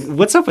just like,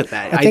 what's up with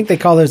that? I think they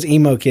call those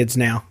emo kids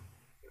now.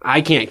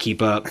 I can't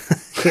keep up.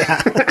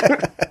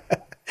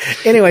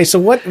 Anyway, so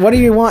what are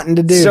you wanting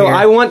to do? So here?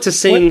 I want to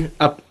sing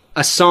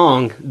a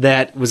song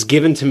that was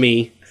given to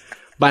me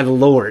by the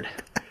Lord.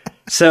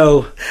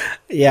 So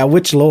Yeah,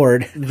 which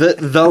Lord? the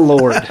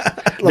Lord, the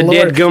Lord,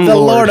 dead gum the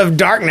Lord. Lord of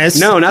Darkness.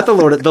 No, not the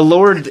Lord. The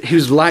Lord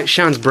whose light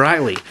shines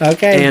brightly.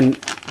 Okay. And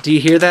do you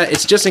hear that?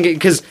 It's just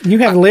because You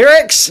have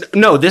lyrics?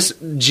 no,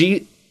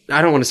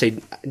 I don't want to say,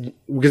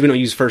 because we don't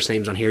use first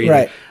names on here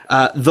either.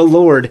 Right. The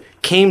Lord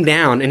came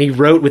down and he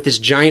wrote with this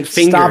giant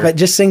finger. Stop it.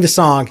 Just sing the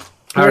song.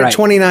 We're All at right.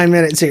 29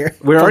 minutes here.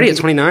 We're already at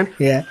 29?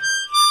 Yeah.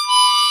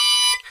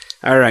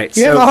 All right.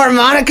 You have a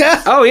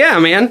harmonica? Oh, yeah,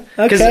 man.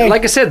 Because, Okay.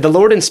 like I said, the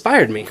Lord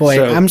inspired me. Boy,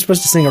 so, I'm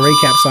supposed to sing a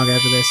recap song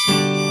after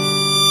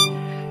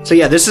this. So,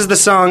 yeah, this is the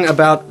song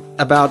about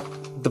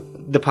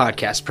the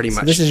podcast, pretty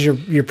much. This is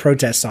your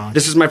protest song.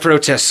 This is my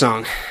protest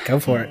song. Go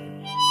for it.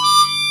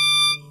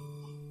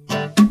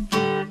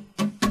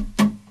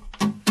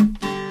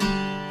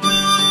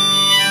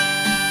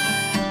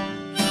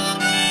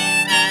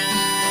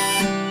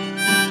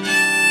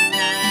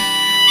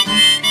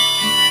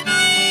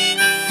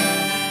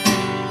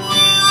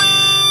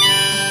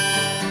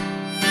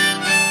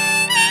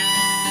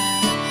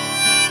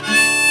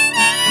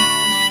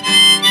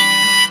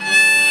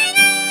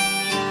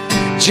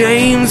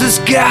 James has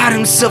got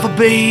himself a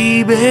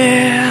baby.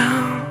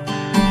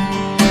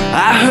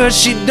 I heard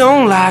she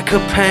don't like her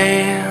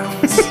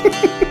pants.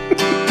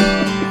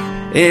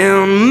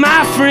 And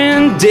my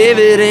friend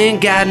David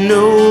ain't got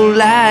no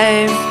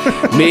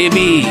life.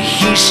 Maybe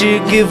he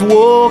should give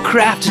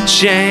Warcraft a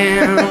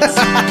chance.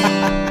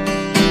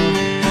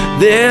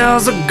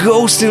 There's a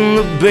ghost in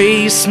the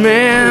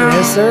basement.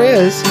 Yes, there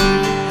is.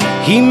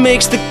 He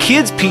makes the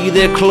kids pee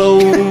their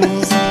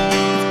clothes.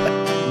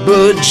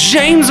 But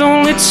James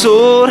only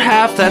told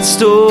half that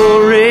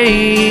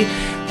story.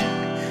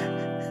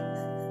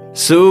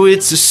 So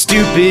it's a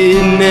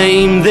stupid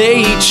name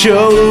they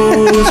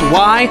chose.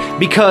 Why?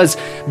 Because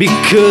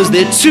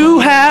they're two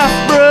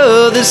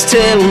half-brothers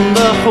telling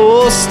the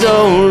whole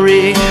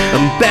story.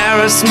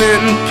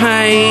 Embarrassment and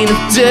pain, of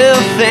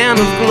death and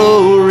of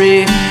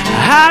glory.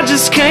 I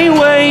just can't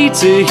wait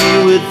to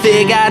hear what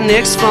they got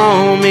next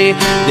for me.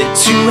 They're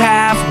two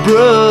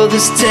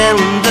half-brothers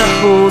telling the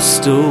whole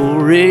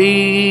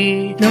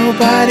story.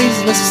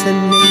 Nobody's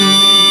listening.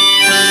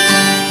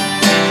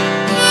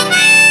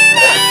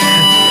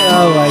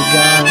 Oh my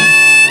God.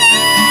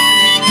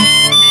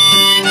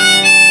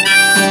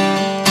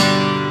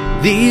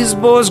 These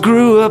boys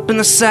grew up in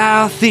the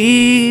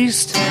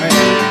Southeast.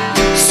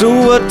 So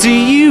what do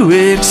you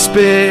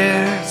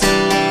expect?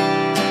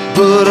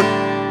 But a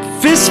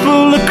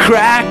fistful of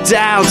cracked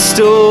out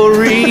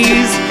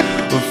stories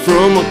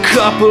from a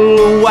couple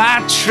of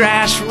white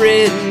trash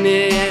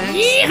rednecks.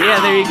 Yeah,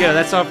 there you go.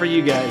 That's all for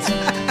you guys.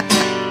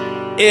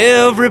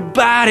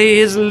 Everybody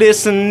is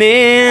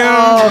listening.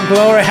 Oh,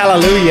 glory,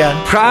 hallelujah.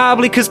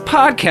 Probably 'cause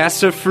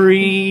podcasts are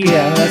free.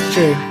 Yeah, that's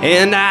true.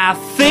 And I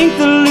think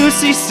the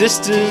Lucy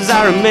sisters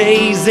are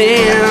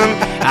amazing.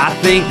 I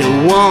think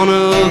that one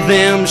of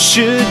them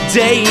should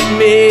date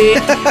me.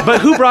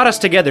 But who brought us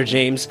together,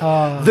 James?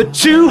 The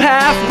two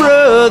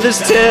half-brothers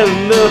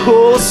telling the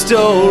whole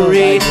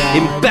story. Oh my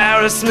God.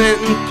 Embarrassment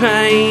and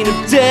pain,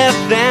 of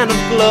death and of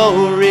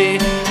glory.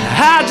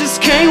 I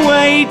just can't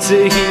wait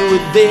to hear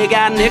what they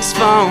got next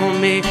for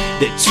me.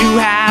 They're two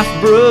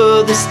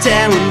half-brothers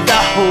telling the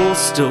whole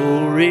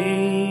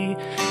story.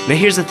 Now,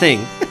 here's the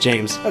thing,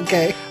 James.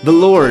 Okay. The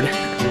Lord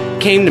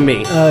came to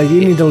me. You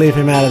need to leave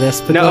him out of this.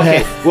 But No, go okay.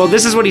 ahead. Well,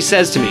 this is what he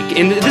says to me.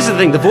 And this is the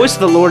thing. The voice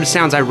of the Lord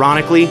sounds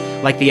ironically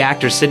like the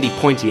actor Sidney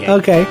Poitier.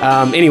 Okay.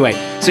 Anyway,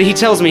 so he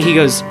tells me, he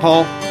goes,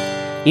 Paul,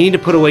 you need to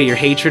put away your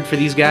hatred for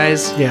these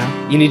guys. Yeah.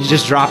 You need to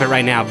just drop it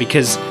right now,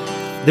 because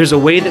there's a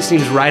way that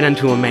seems right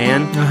unto a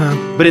man, Uh-huh.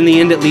 but in the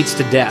end it leads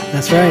to death.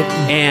 That's right.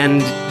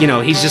 And,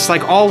 he's just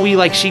like, all we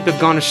like sheep have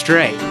gone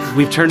astray.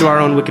 We've turned to our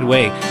own wicked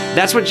way.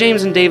 That's what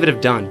James and David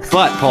have done.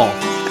 But, Paul,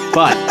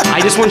 I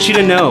just want you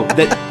to know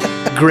that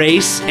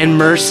grace and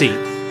mercy,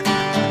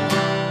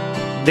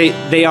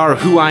 they are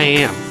who I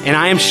am. And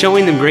I am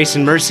showing them grace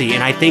and mercy.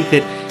 And I think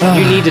that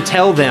you need to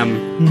tell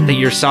them that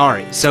you're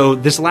sorry. So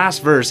this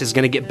last verse is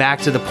going to get back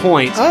to the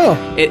point. Oh.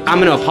 I'm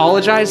going to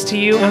apologize to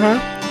you.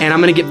 And I'm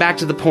going to get back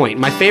to the point.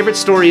 My favorite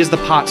story is the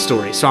pot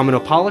story. So I'm going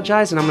to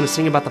apologize and I'm going to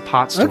sing about the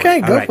pot story.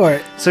 Okay, All go right. for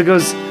it. So it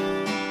goes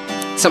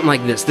something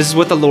like this. This is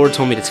what the Lord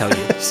told me to tell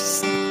you.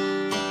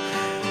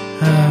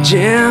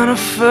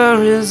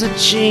 Jennifer is a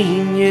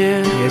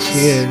genius. Yes, she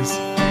is.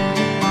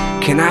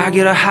 Can I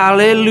get a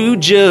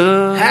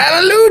hallelujah?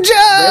 Hallelujah!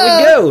 There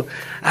we go.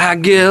 I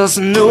guess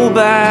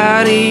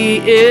nobody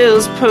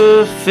is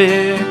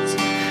perfect.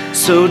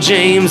 So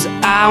James,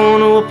 I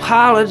want to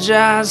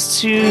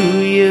apologize to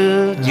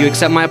you. Do you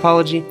accept my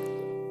apology?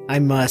 I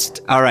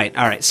must. All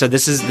right. So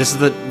this is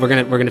the we're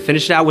gonna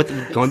finish it out with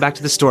going back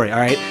to the story. All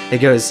right. It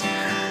goes.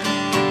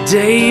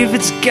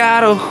 David's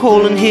got a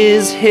hole in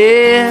his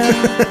head.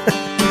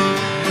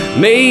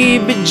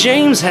 Maybe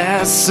James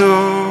has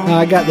some.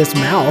 I got this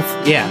mouth.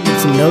 Yeah.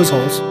 Some nose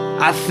holes.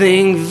 I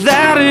think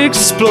that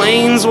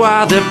explains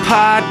why the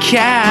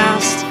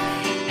podcast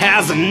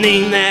has a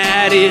name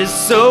that is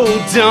so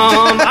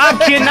dumb. I'm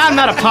kidding. I'm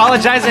not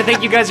apologizing. I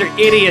think you guys are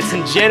idiots,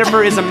 and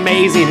Jennifer is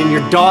amazing, and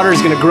your daughter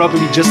is gonna grow up and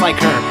be just like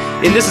her.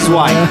 And this is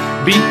why.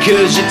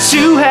 Because you're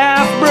two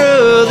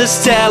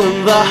half-brothers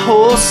telling the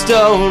whole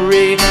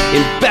story.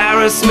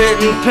 Embarrassment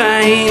and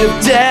pain, of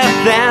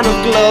death and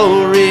of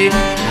glory.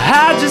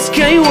 I just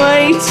can't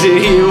wait to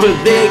hear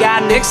what they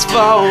got next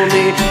for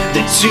me.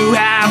 The two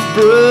half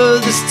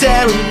brothers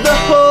telling the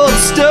whole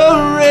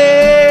story.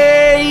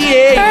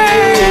 Yeah.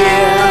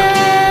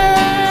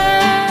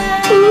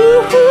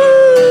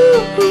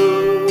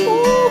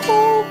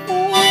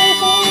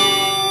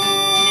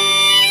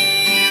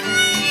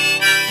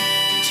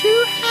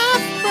 Two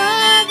half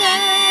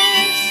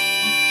brothers.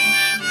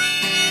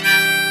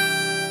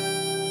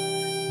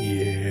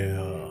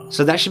 Yeah.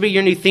 So that should be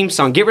your new theme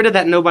song. Get rid of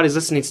that nobody's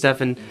listening stuff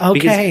and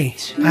Okay.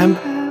 I'm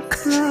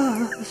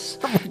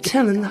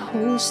telling the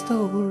whole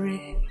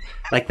story.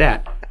 Like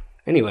that.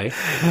 Anyway.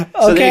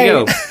 So there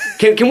you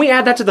go. Can we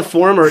add that to the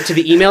forum or to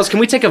the emails? Can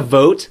we take a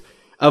vote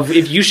of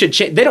if you should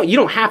change? You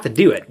don't have to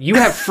do it. You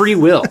have free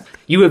will.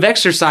 You have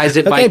exercised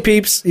it okay, by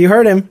peeps. You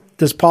heard him.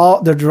 Does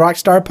Paul, the rock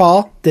star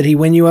Paul, did he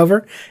win you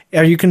over?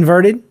 Are you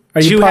converted?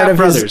 Are you Two part half of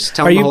brothers his?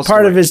 telling Are the you whole part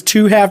story. of his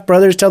two half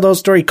brothers tell the whole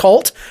story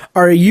cult?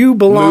 Or are you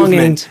belonging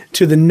Movement.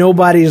 to the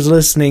Nobody's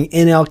Listening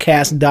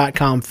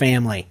NLCast.com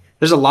family?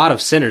 There's a lot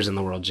of sinners in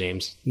the world,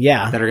 James.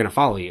 Yeah. That are going to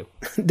follow you.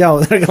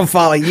 No, they're gonna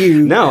follow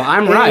you. No,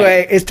 I'm right.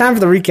 Anyway, it's time for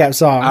the recap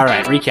song. All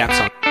right, recap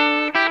song.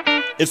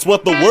 It's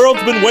what the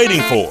world's been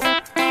waiting for.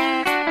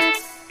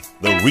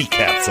 The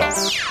recap song.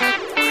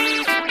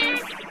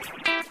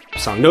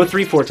 No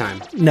 3/4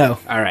 time. No.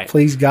 All right.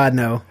 Please, God,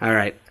 no. All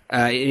right.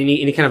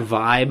 Any kind of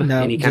vibe?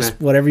 No, Any kind just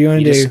of whatever you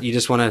want to do. You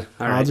just want to.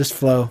 All right. I'll just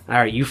flow. All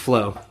right, you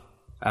flow.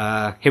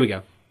 Here we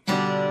go.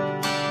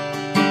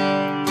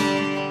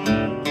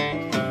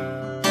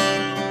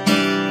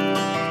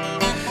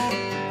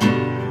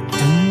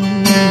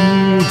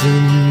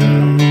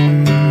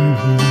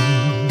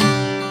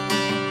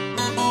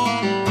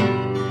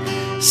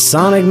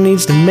 Sonic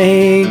needs to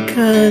make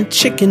a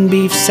chicken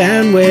beef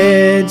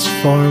sandwich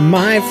for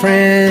my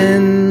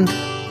friend.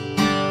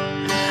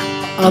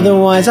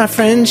 Otherwise our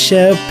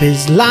friendship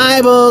is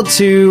liable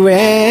to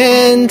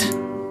end.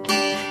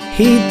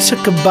 He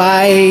took a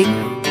bite.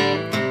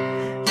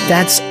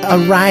 That's a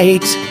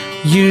right,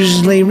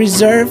 usually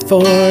reserved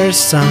for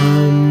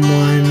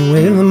someone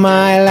with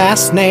my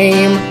last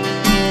name.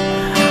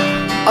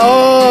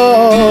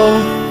 Oh,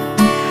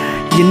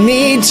 you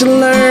need to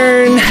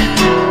learn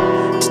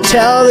to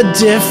tell the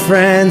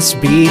difference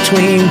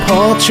between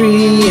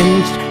poultry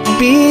and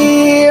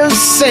beef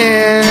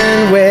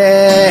sandwich.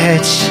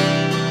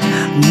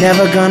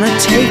 Never gonna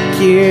take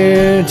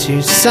you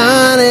to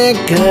Sonic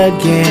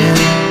again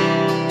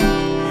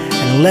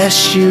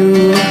unless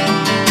you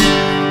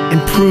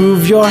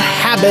improve your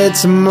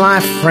habits, my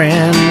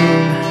friend.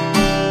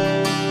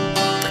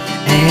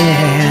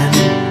 And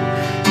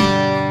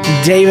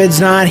David's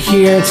not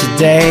here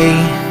today.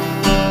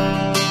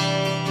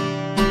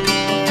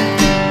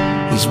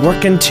 He's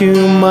working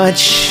too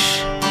much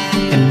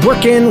and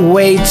working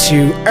way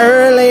too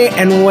early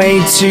and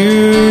way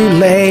too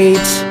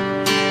late.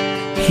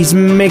 He's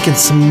making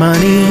some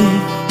money.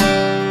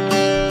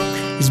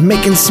 He's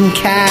making some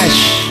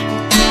cash.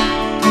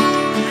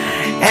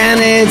 And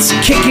it's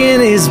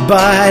kicking his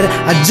butt.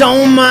 I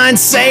don't mind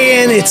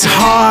saying it's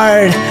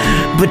hard,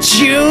 but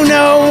you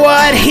know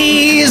what?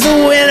 He's a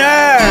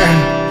winner.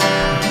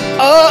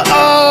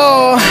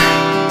 Oh,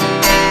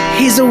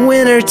 he's a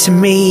winner to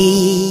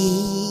me.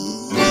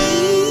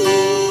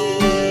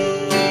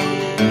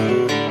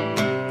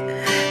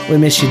 We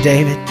miss you,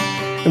 David.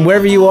 And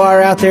wherever you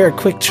are out there at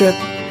Quick Trip,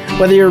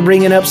 whether you're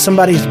ringing up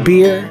somebody's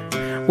beer,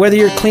 whether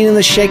you're cleaning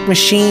the shake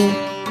machine,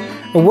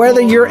 or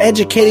whether you're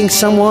educating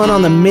someone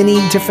on the many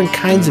different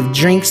kinds of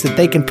drinks that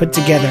they can put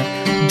together.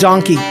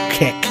 Donkey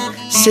Kick,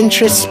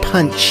 Citrus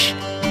Punch,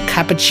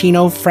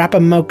 Cappuccino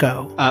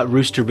Frappamoco,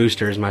 Rooster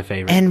Booster is my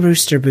favorite. and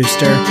Rooster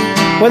Booster.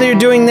 Whether you're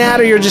doing that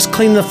or you're just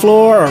cleaning the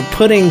floor or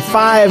putting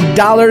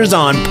 $5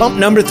 on pump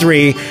number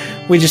 3,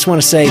 we just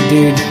want to say,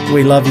 dude,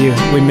 we love you,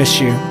 we miss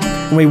you,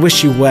 and we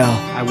wish you well.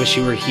 I wish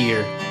you were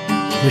here.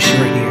 Wish you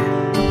were here.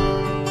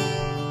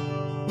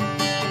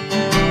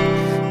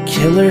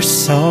 Killer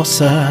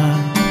Salsa.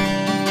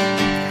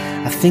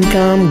 I think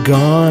I'm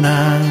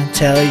gonna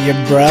tell your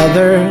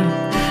brother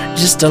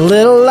just a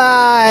little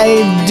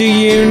lie. Do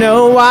you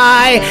know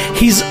why?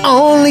 He's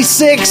only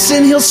 6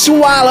 and he'll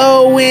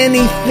swallow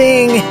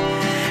anything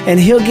and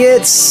he'll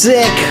get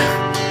sick.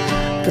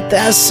 But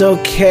that's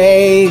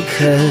okay,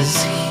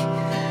 'cause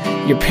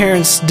your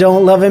parents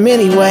don't love him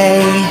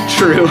anyway.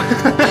 True.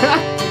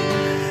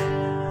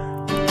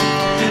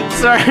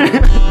 Sorry.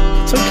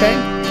 It's okay.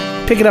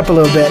 Pick it up a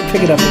little bit.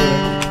 Pick it up a little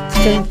bit.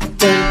 Dun,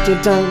 dun,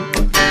 dun, dun,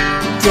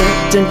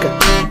 dun,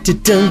 dun,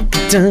 dun,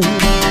 dun.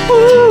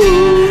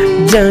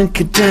 Ooh. Dun,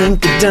 dun,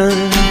 dun.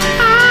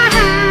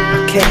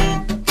 Okay.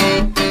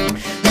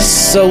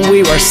 So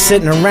we were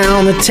sitting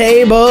around the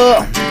table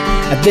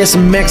at this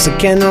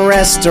Mexican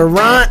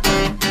restaurant.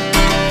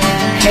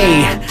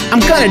 Hey, I'm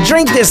gonna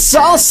drink this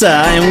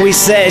salsa. And we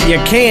said, you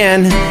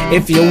can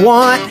if you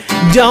want.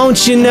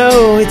 Don't you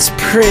know it's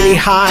pretty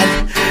hot?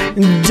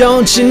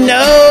 Don't you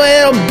know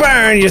it'll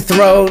burn your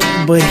throat?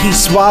 But he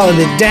swallowed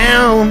it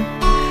down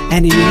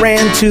and he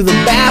ran to the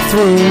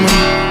bathroom.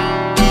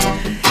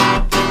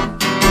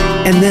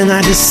 And then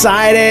I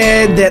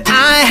decided that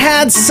I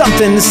had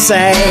something to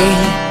say.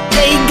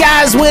 Hey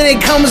guys, when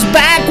it comes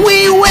back,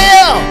 we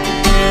will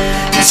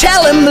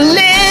tell him a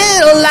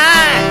little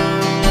lie.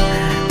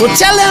 We'll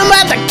tell him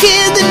about the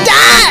kid that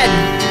died.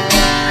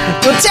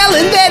 We'll tell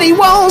him that he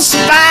won't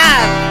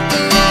survive.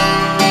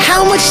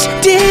 How much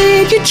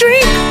did you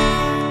drink?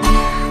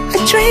 I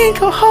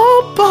drank a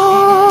whole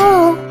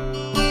bowl.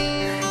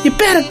 You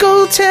better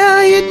go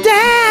tell your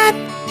dad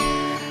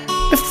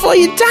before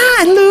you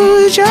die and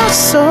lose your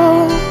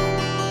soul.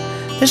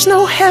 There's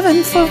no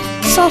heaven for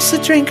salsa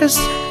drinkers,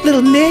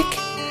 little Nick.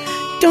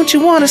 Don't you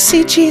want to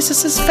see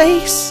Jesus'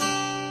 face?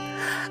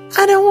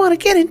 I don't want to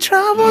get in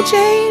trouble,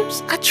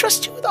 James. I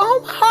trust you with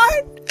all my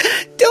heart.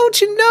 Don't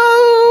you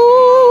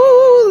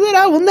know that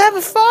I will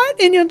never fart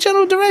in your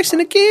general direction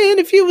again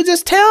if you would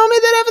just tell me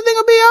that everything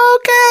will be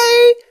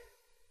okay?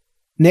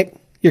 Nick,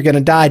 you're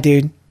gonna die,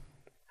 dude.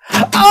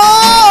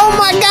 Oh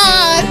my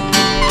God!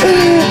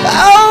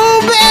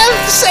 Oh,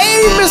 Beth,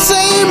 save me,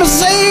 save me,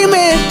 save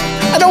me.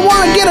 I don't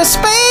want to get a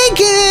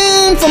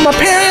spanking from my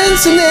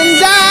parents and then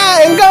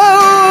die and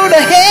go to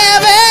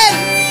heaven.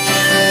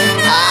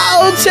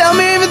 Oh, tell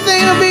me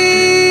everything will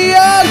be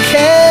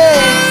okay.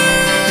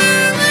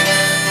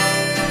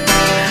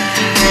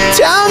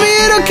 Tell me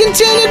it'll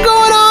continue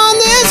going on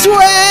this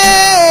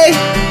way.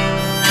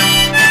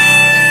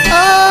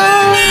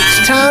 Oh,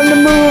 it's time to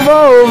move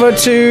over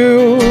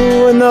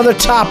to another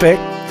topic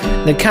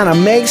that kind of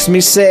makes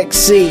me sick.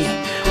 See,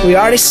 we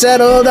already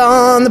settled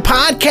on the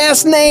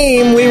podcast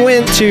name. We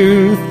went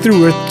to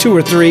through two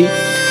or three.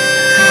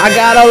 I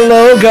got a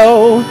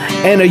logo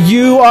and a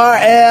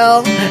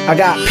URL. I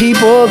got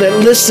people that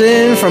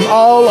listen from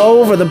all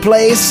over the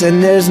place,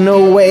 and there's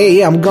no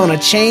way I'm gonna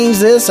change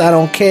this. I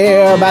don't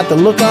care about the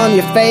look on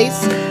your face,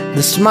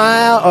 the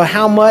smile, or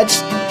how much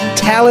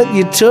talent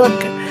you took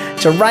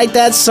to write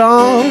that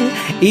song.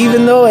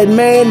 Even though it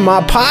made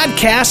my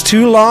podcast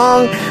too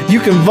long,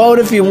 you can vote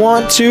if you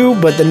want to,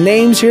 but the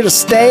name's here to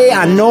stay.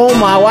 I know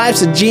my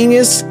wife's a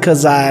genius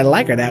because I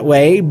like her that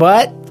way,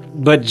 But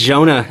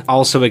Jonah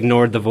also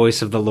ignored the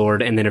voice of the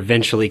Lord and then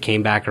eventually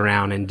came back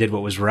around and did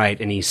what was right,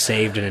 and he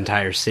saved an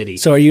entire city.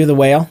 So are you the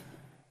whale?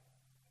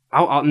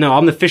 No,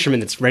 I'm the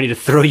fisherman that's ready to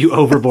throw you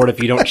overboard if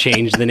you don't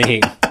change the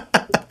name.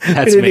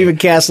 That's we didn't even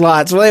cast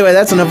lots. Well, anyway,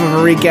 that's enough of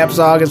a recap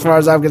song as far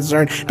as I'm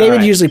concerned.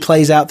 David usually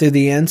plays out through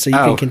the end, so you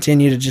can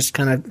continue to just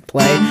kind of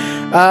play.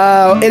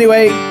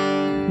 Anyway,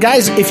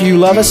 guys, if you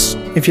love us,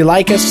 if you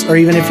like us, or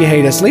even if you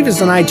hate us, leave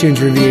us an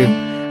iTunes review.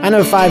 I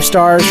know 5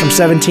 stars from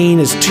 17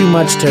 is too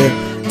much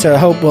to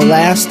hope will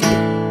last.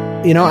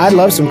 You know, I'd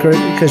love some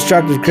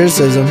constructive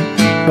criticism,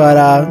 but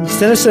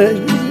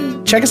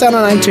check us out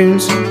on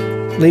iTunes.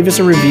 Leave us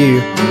a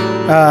review.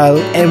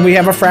 And we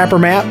have a Frapper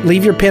map.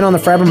 Leave your pin on the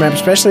Frapper map,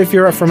 especially if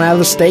you're from out of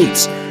the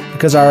States,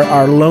 because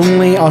our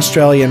lonely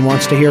Australian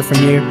wants to hear from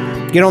you.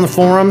 Get on the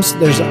forums.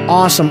 There's an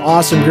awesome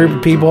group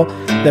of people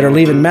that are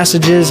leaving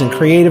messages and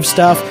creative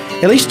stuff.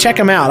 At least check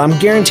them out. I'm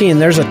guaranteeing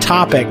there's a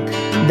topic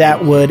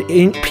that would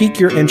pique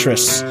your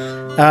interests.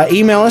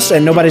 Email us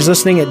at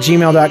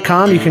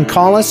nobodieslistening@gmail.com. You can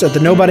call us at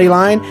the Nobody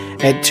line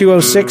at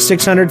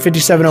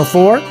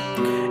 206-600-5704.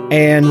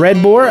 And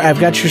Red Boar, I've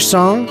got your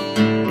song.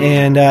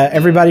 And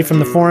everybody from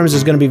the forums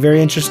is going to be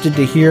very interested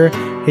to hear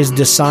his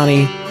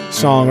Dasani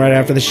song right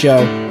after the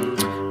show.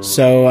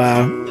 So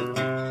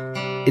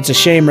it's a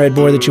shame, Red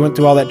Boar, that you went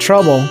through all that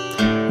trouble,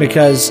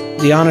 because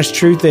the honest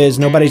truth is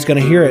nobody's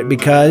going to hear it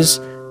because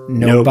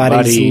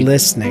nobody's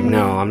listening.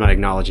 No, I'm not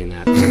acknowledging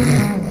that.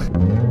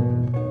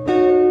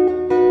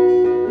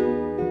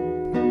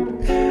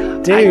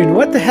 Dude,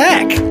 what the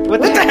heck?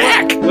 What the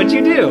heck? What'd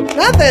you do?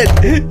 Nothing.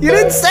 You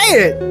didn't say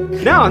it.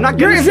 No, I'm not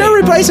good. If you're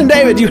replacing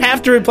David, you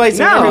have to replace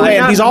him every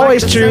way. He's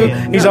always true.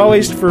 He's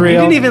always for real. You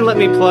didn't even let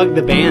me plug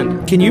the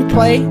band. Can you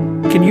play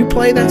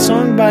that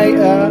song by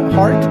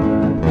Heart?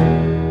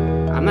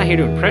 I'm not here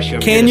to impress you.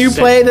 Can you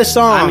play the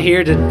song? I'm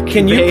here to.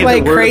 Can you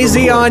play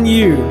Crazy on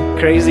You?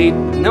 Crazy?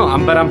 No,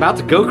 but I'm about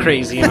to go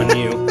crazy on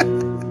you.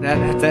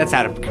 That's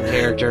out of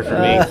character for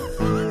me.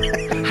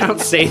 I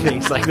don't say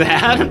things like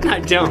that. I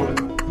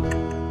don't.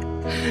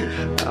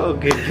 Oh,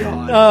 good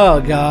God.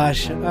 Oh,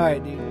 gosh. All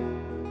right, dude.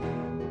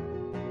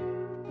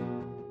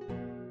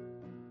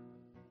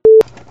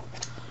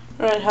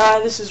 Alright, hi,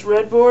 this is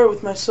Red Boar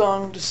with my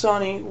song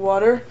Dasani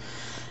Water,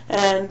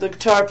 and the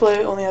guitar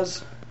player only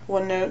has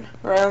one note,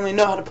 or I only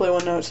know how to play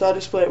one note, so I'll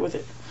just play it with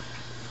it.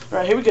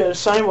 Alright, here we go,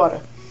 Dasani Water.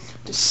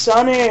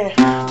 Dasani,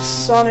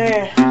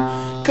 Dasani,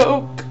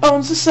 Coke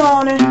owns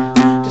Dasani,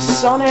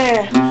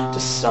 Dasani,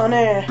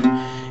 Dasani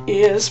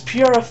is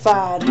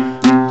purified,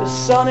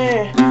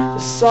 Dasani,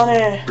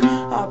 Dasani,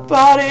 I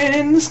bought it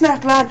in the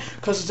snack line,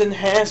 cause it's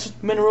enhanced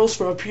with minerals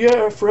for a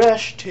pure,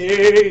 fresh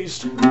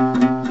taste.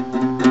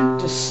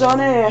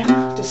 Dasani,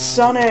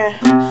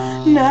 Dasani,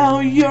 now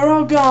you're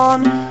all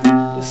gone.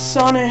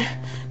 Dasani,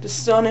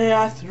 Dasani,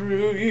 I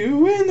threw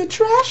you in the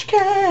trash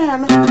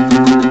can.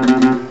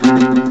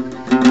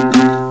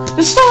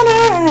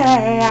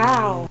 Dasani,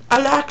 ow, I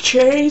like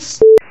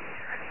Chase.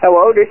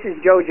 Hello, this is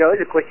JoJo,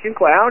 the Christian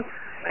Clown.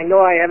 I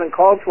know I haven't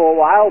called for a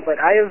while, but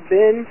I have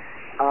been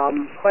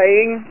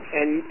playing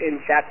in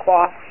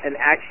sackcloth and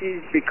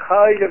ashes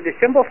because of the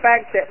simple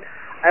fact that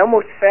I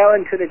almost fell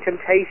into the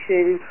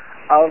temptation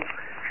of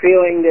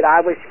feeling that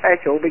I was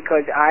special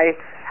because I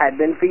had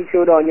been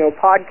featured on your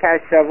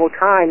podcast several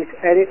times,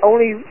 and it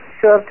only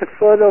served to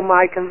further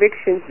my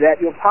convictions that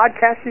your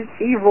podcast is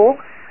evil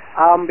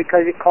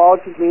because it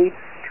causes me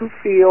to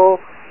feel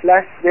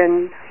less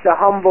than the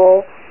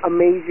humble,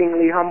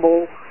 amazingly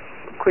humble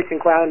Christian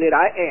clown that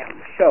I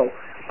am. So,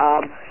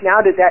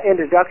 now that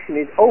introduction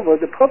is over,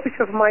 the purpose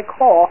of my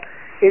call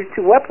is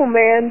to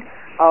reprimand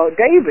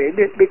David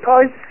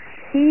because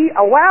he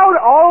allowed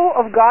all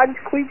of God's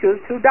creatures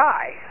to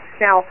die.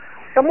 Now,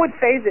 some would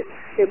say that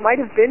it might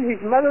have been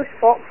his mother's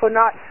fault for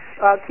not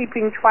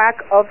keeping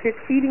track of his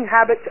feeding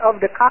habits of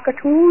the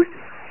cockatoos.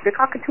 The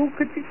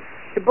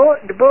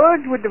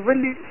birds with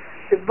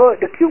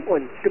the cute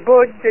ones, the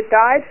birds that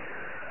died.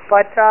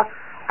 But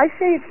I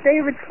say it's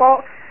David's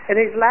fault and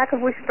his lack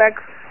of respect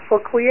for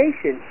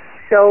creation.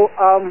 So,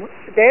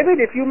 David,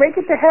 if you make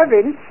it to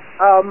heaven,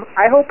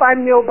 I hope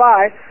I'm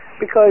nearby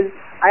because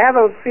I have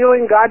a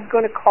feeling God's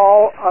going to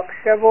call up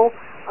several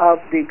of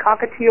the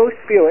cockatiel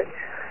spirits,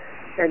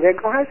 and they're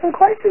going to have some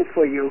questions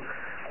for you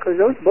because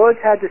those birds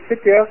had to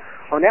sit there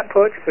on that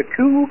perch for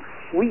 2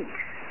 weeks,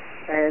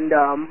 and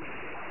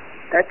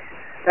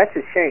that's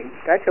a shame.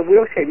 That's a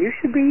real shame. You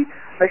should be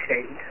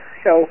ashamed.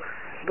 So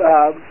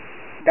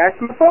that's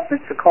my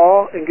purpose, to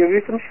call and give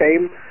you some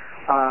shame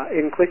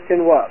in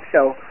Christian love.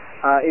 So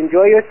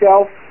enjoy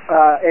yourself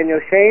and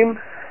your shame.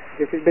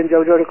 This has been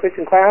JoJo the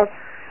Christian Clown.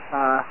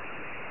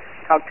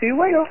 Talk to you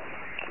later.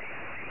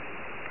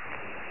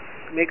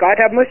 May God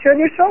have mercy on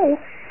your soul.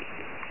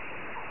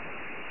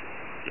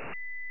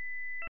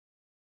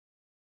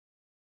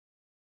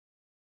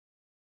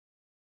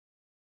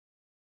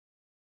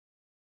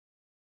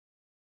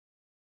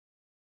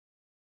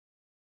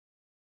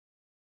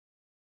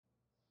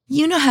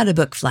 You know how to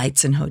book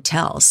flights and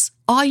hotels.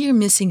 All you're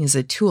missing is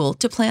a tool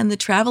to plan the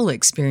travel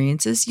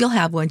experiences you'll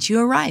have once you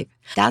arrive.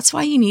 That's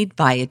why you need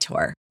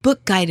Viator.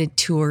 Book guided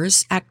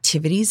tours,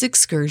 activities,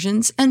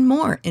 excursions, and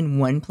more in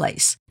one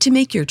place to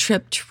make your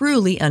trip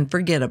truly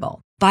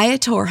unforgettable.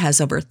 Viator has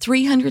over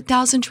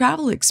 300,000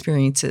 travel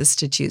experiences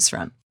to choose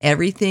from.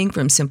 Everything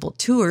from simple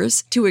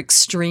tours to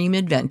extreme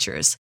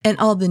adventures and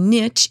all the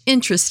niche,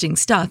 interesting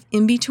stuff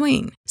in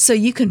between. So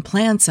you can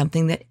plan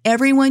something that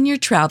everyone you're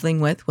traveling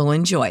with will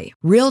enjoy.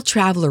 Real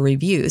traveler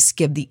reviews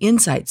give the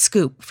inside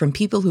scoop from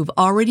people who've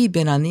already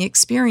been on the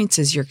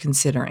experiences you're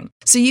considering.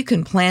 So you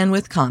can plan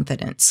with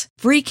confidence.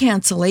 Free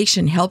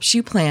cancellation helps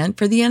you plan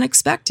for the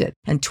unexpected.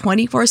 And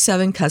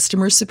 24/7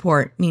 customer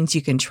support means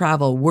you can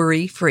travel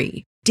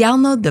worry-free.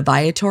 Download the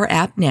Viator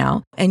app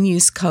now and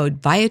use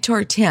code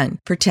Viator10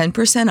 for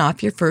 10%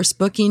 off your first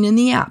booking in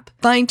the app.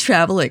 Find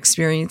travel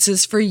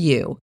experiences for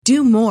you.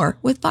 Do more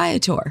with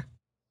Viator.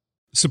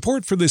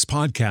 Support for this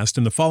podcast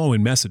and the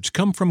following message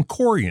come from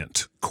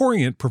Corient.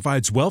 Corient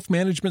provides wealth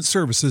management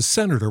services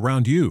centered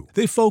around you.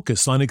 They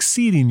focus on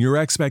exceeding your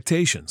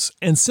expectations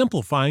and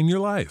simplifying your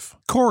life.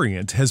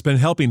 Corient has been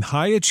helping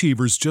high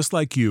achievers just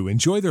like you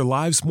enjoy their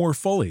lives more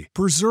fully,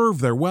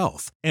 preserve their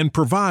wealth, and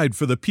provide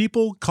for the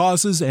people,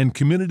 causes, and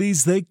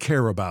communities they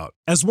care about.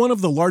 As one of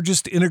the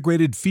largest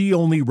integrated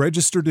fee-only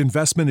registered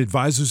investment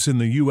advisors in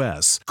the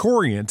U.S.,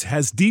 Corient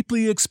has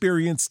deeply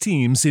experienced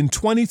teams in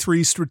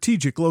 23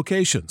 strategic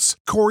locations.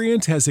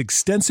 Corient has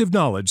extensive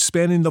knowledge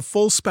spanning the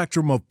full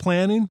spectrum of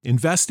planning,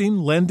 investing,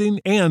 lending,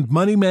 and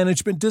money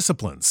management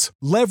disciplines.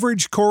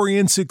 Leverage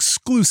Corient's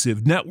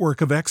exclusive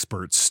network of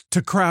experts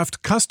to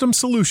craft custom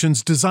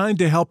solutions designed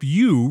to help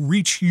you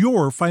reach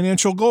your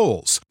financial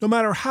goals, no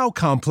matter how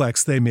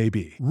complex they may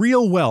be.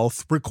 Real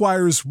wealth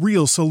requires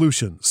real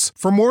solutions.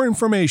 For more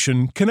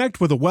information,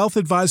 connect with a wealth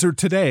advisor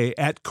today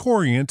at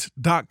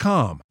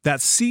Corient.com.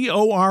 That's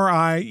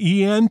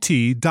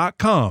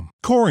Corient.com.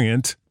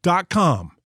 Corient.com.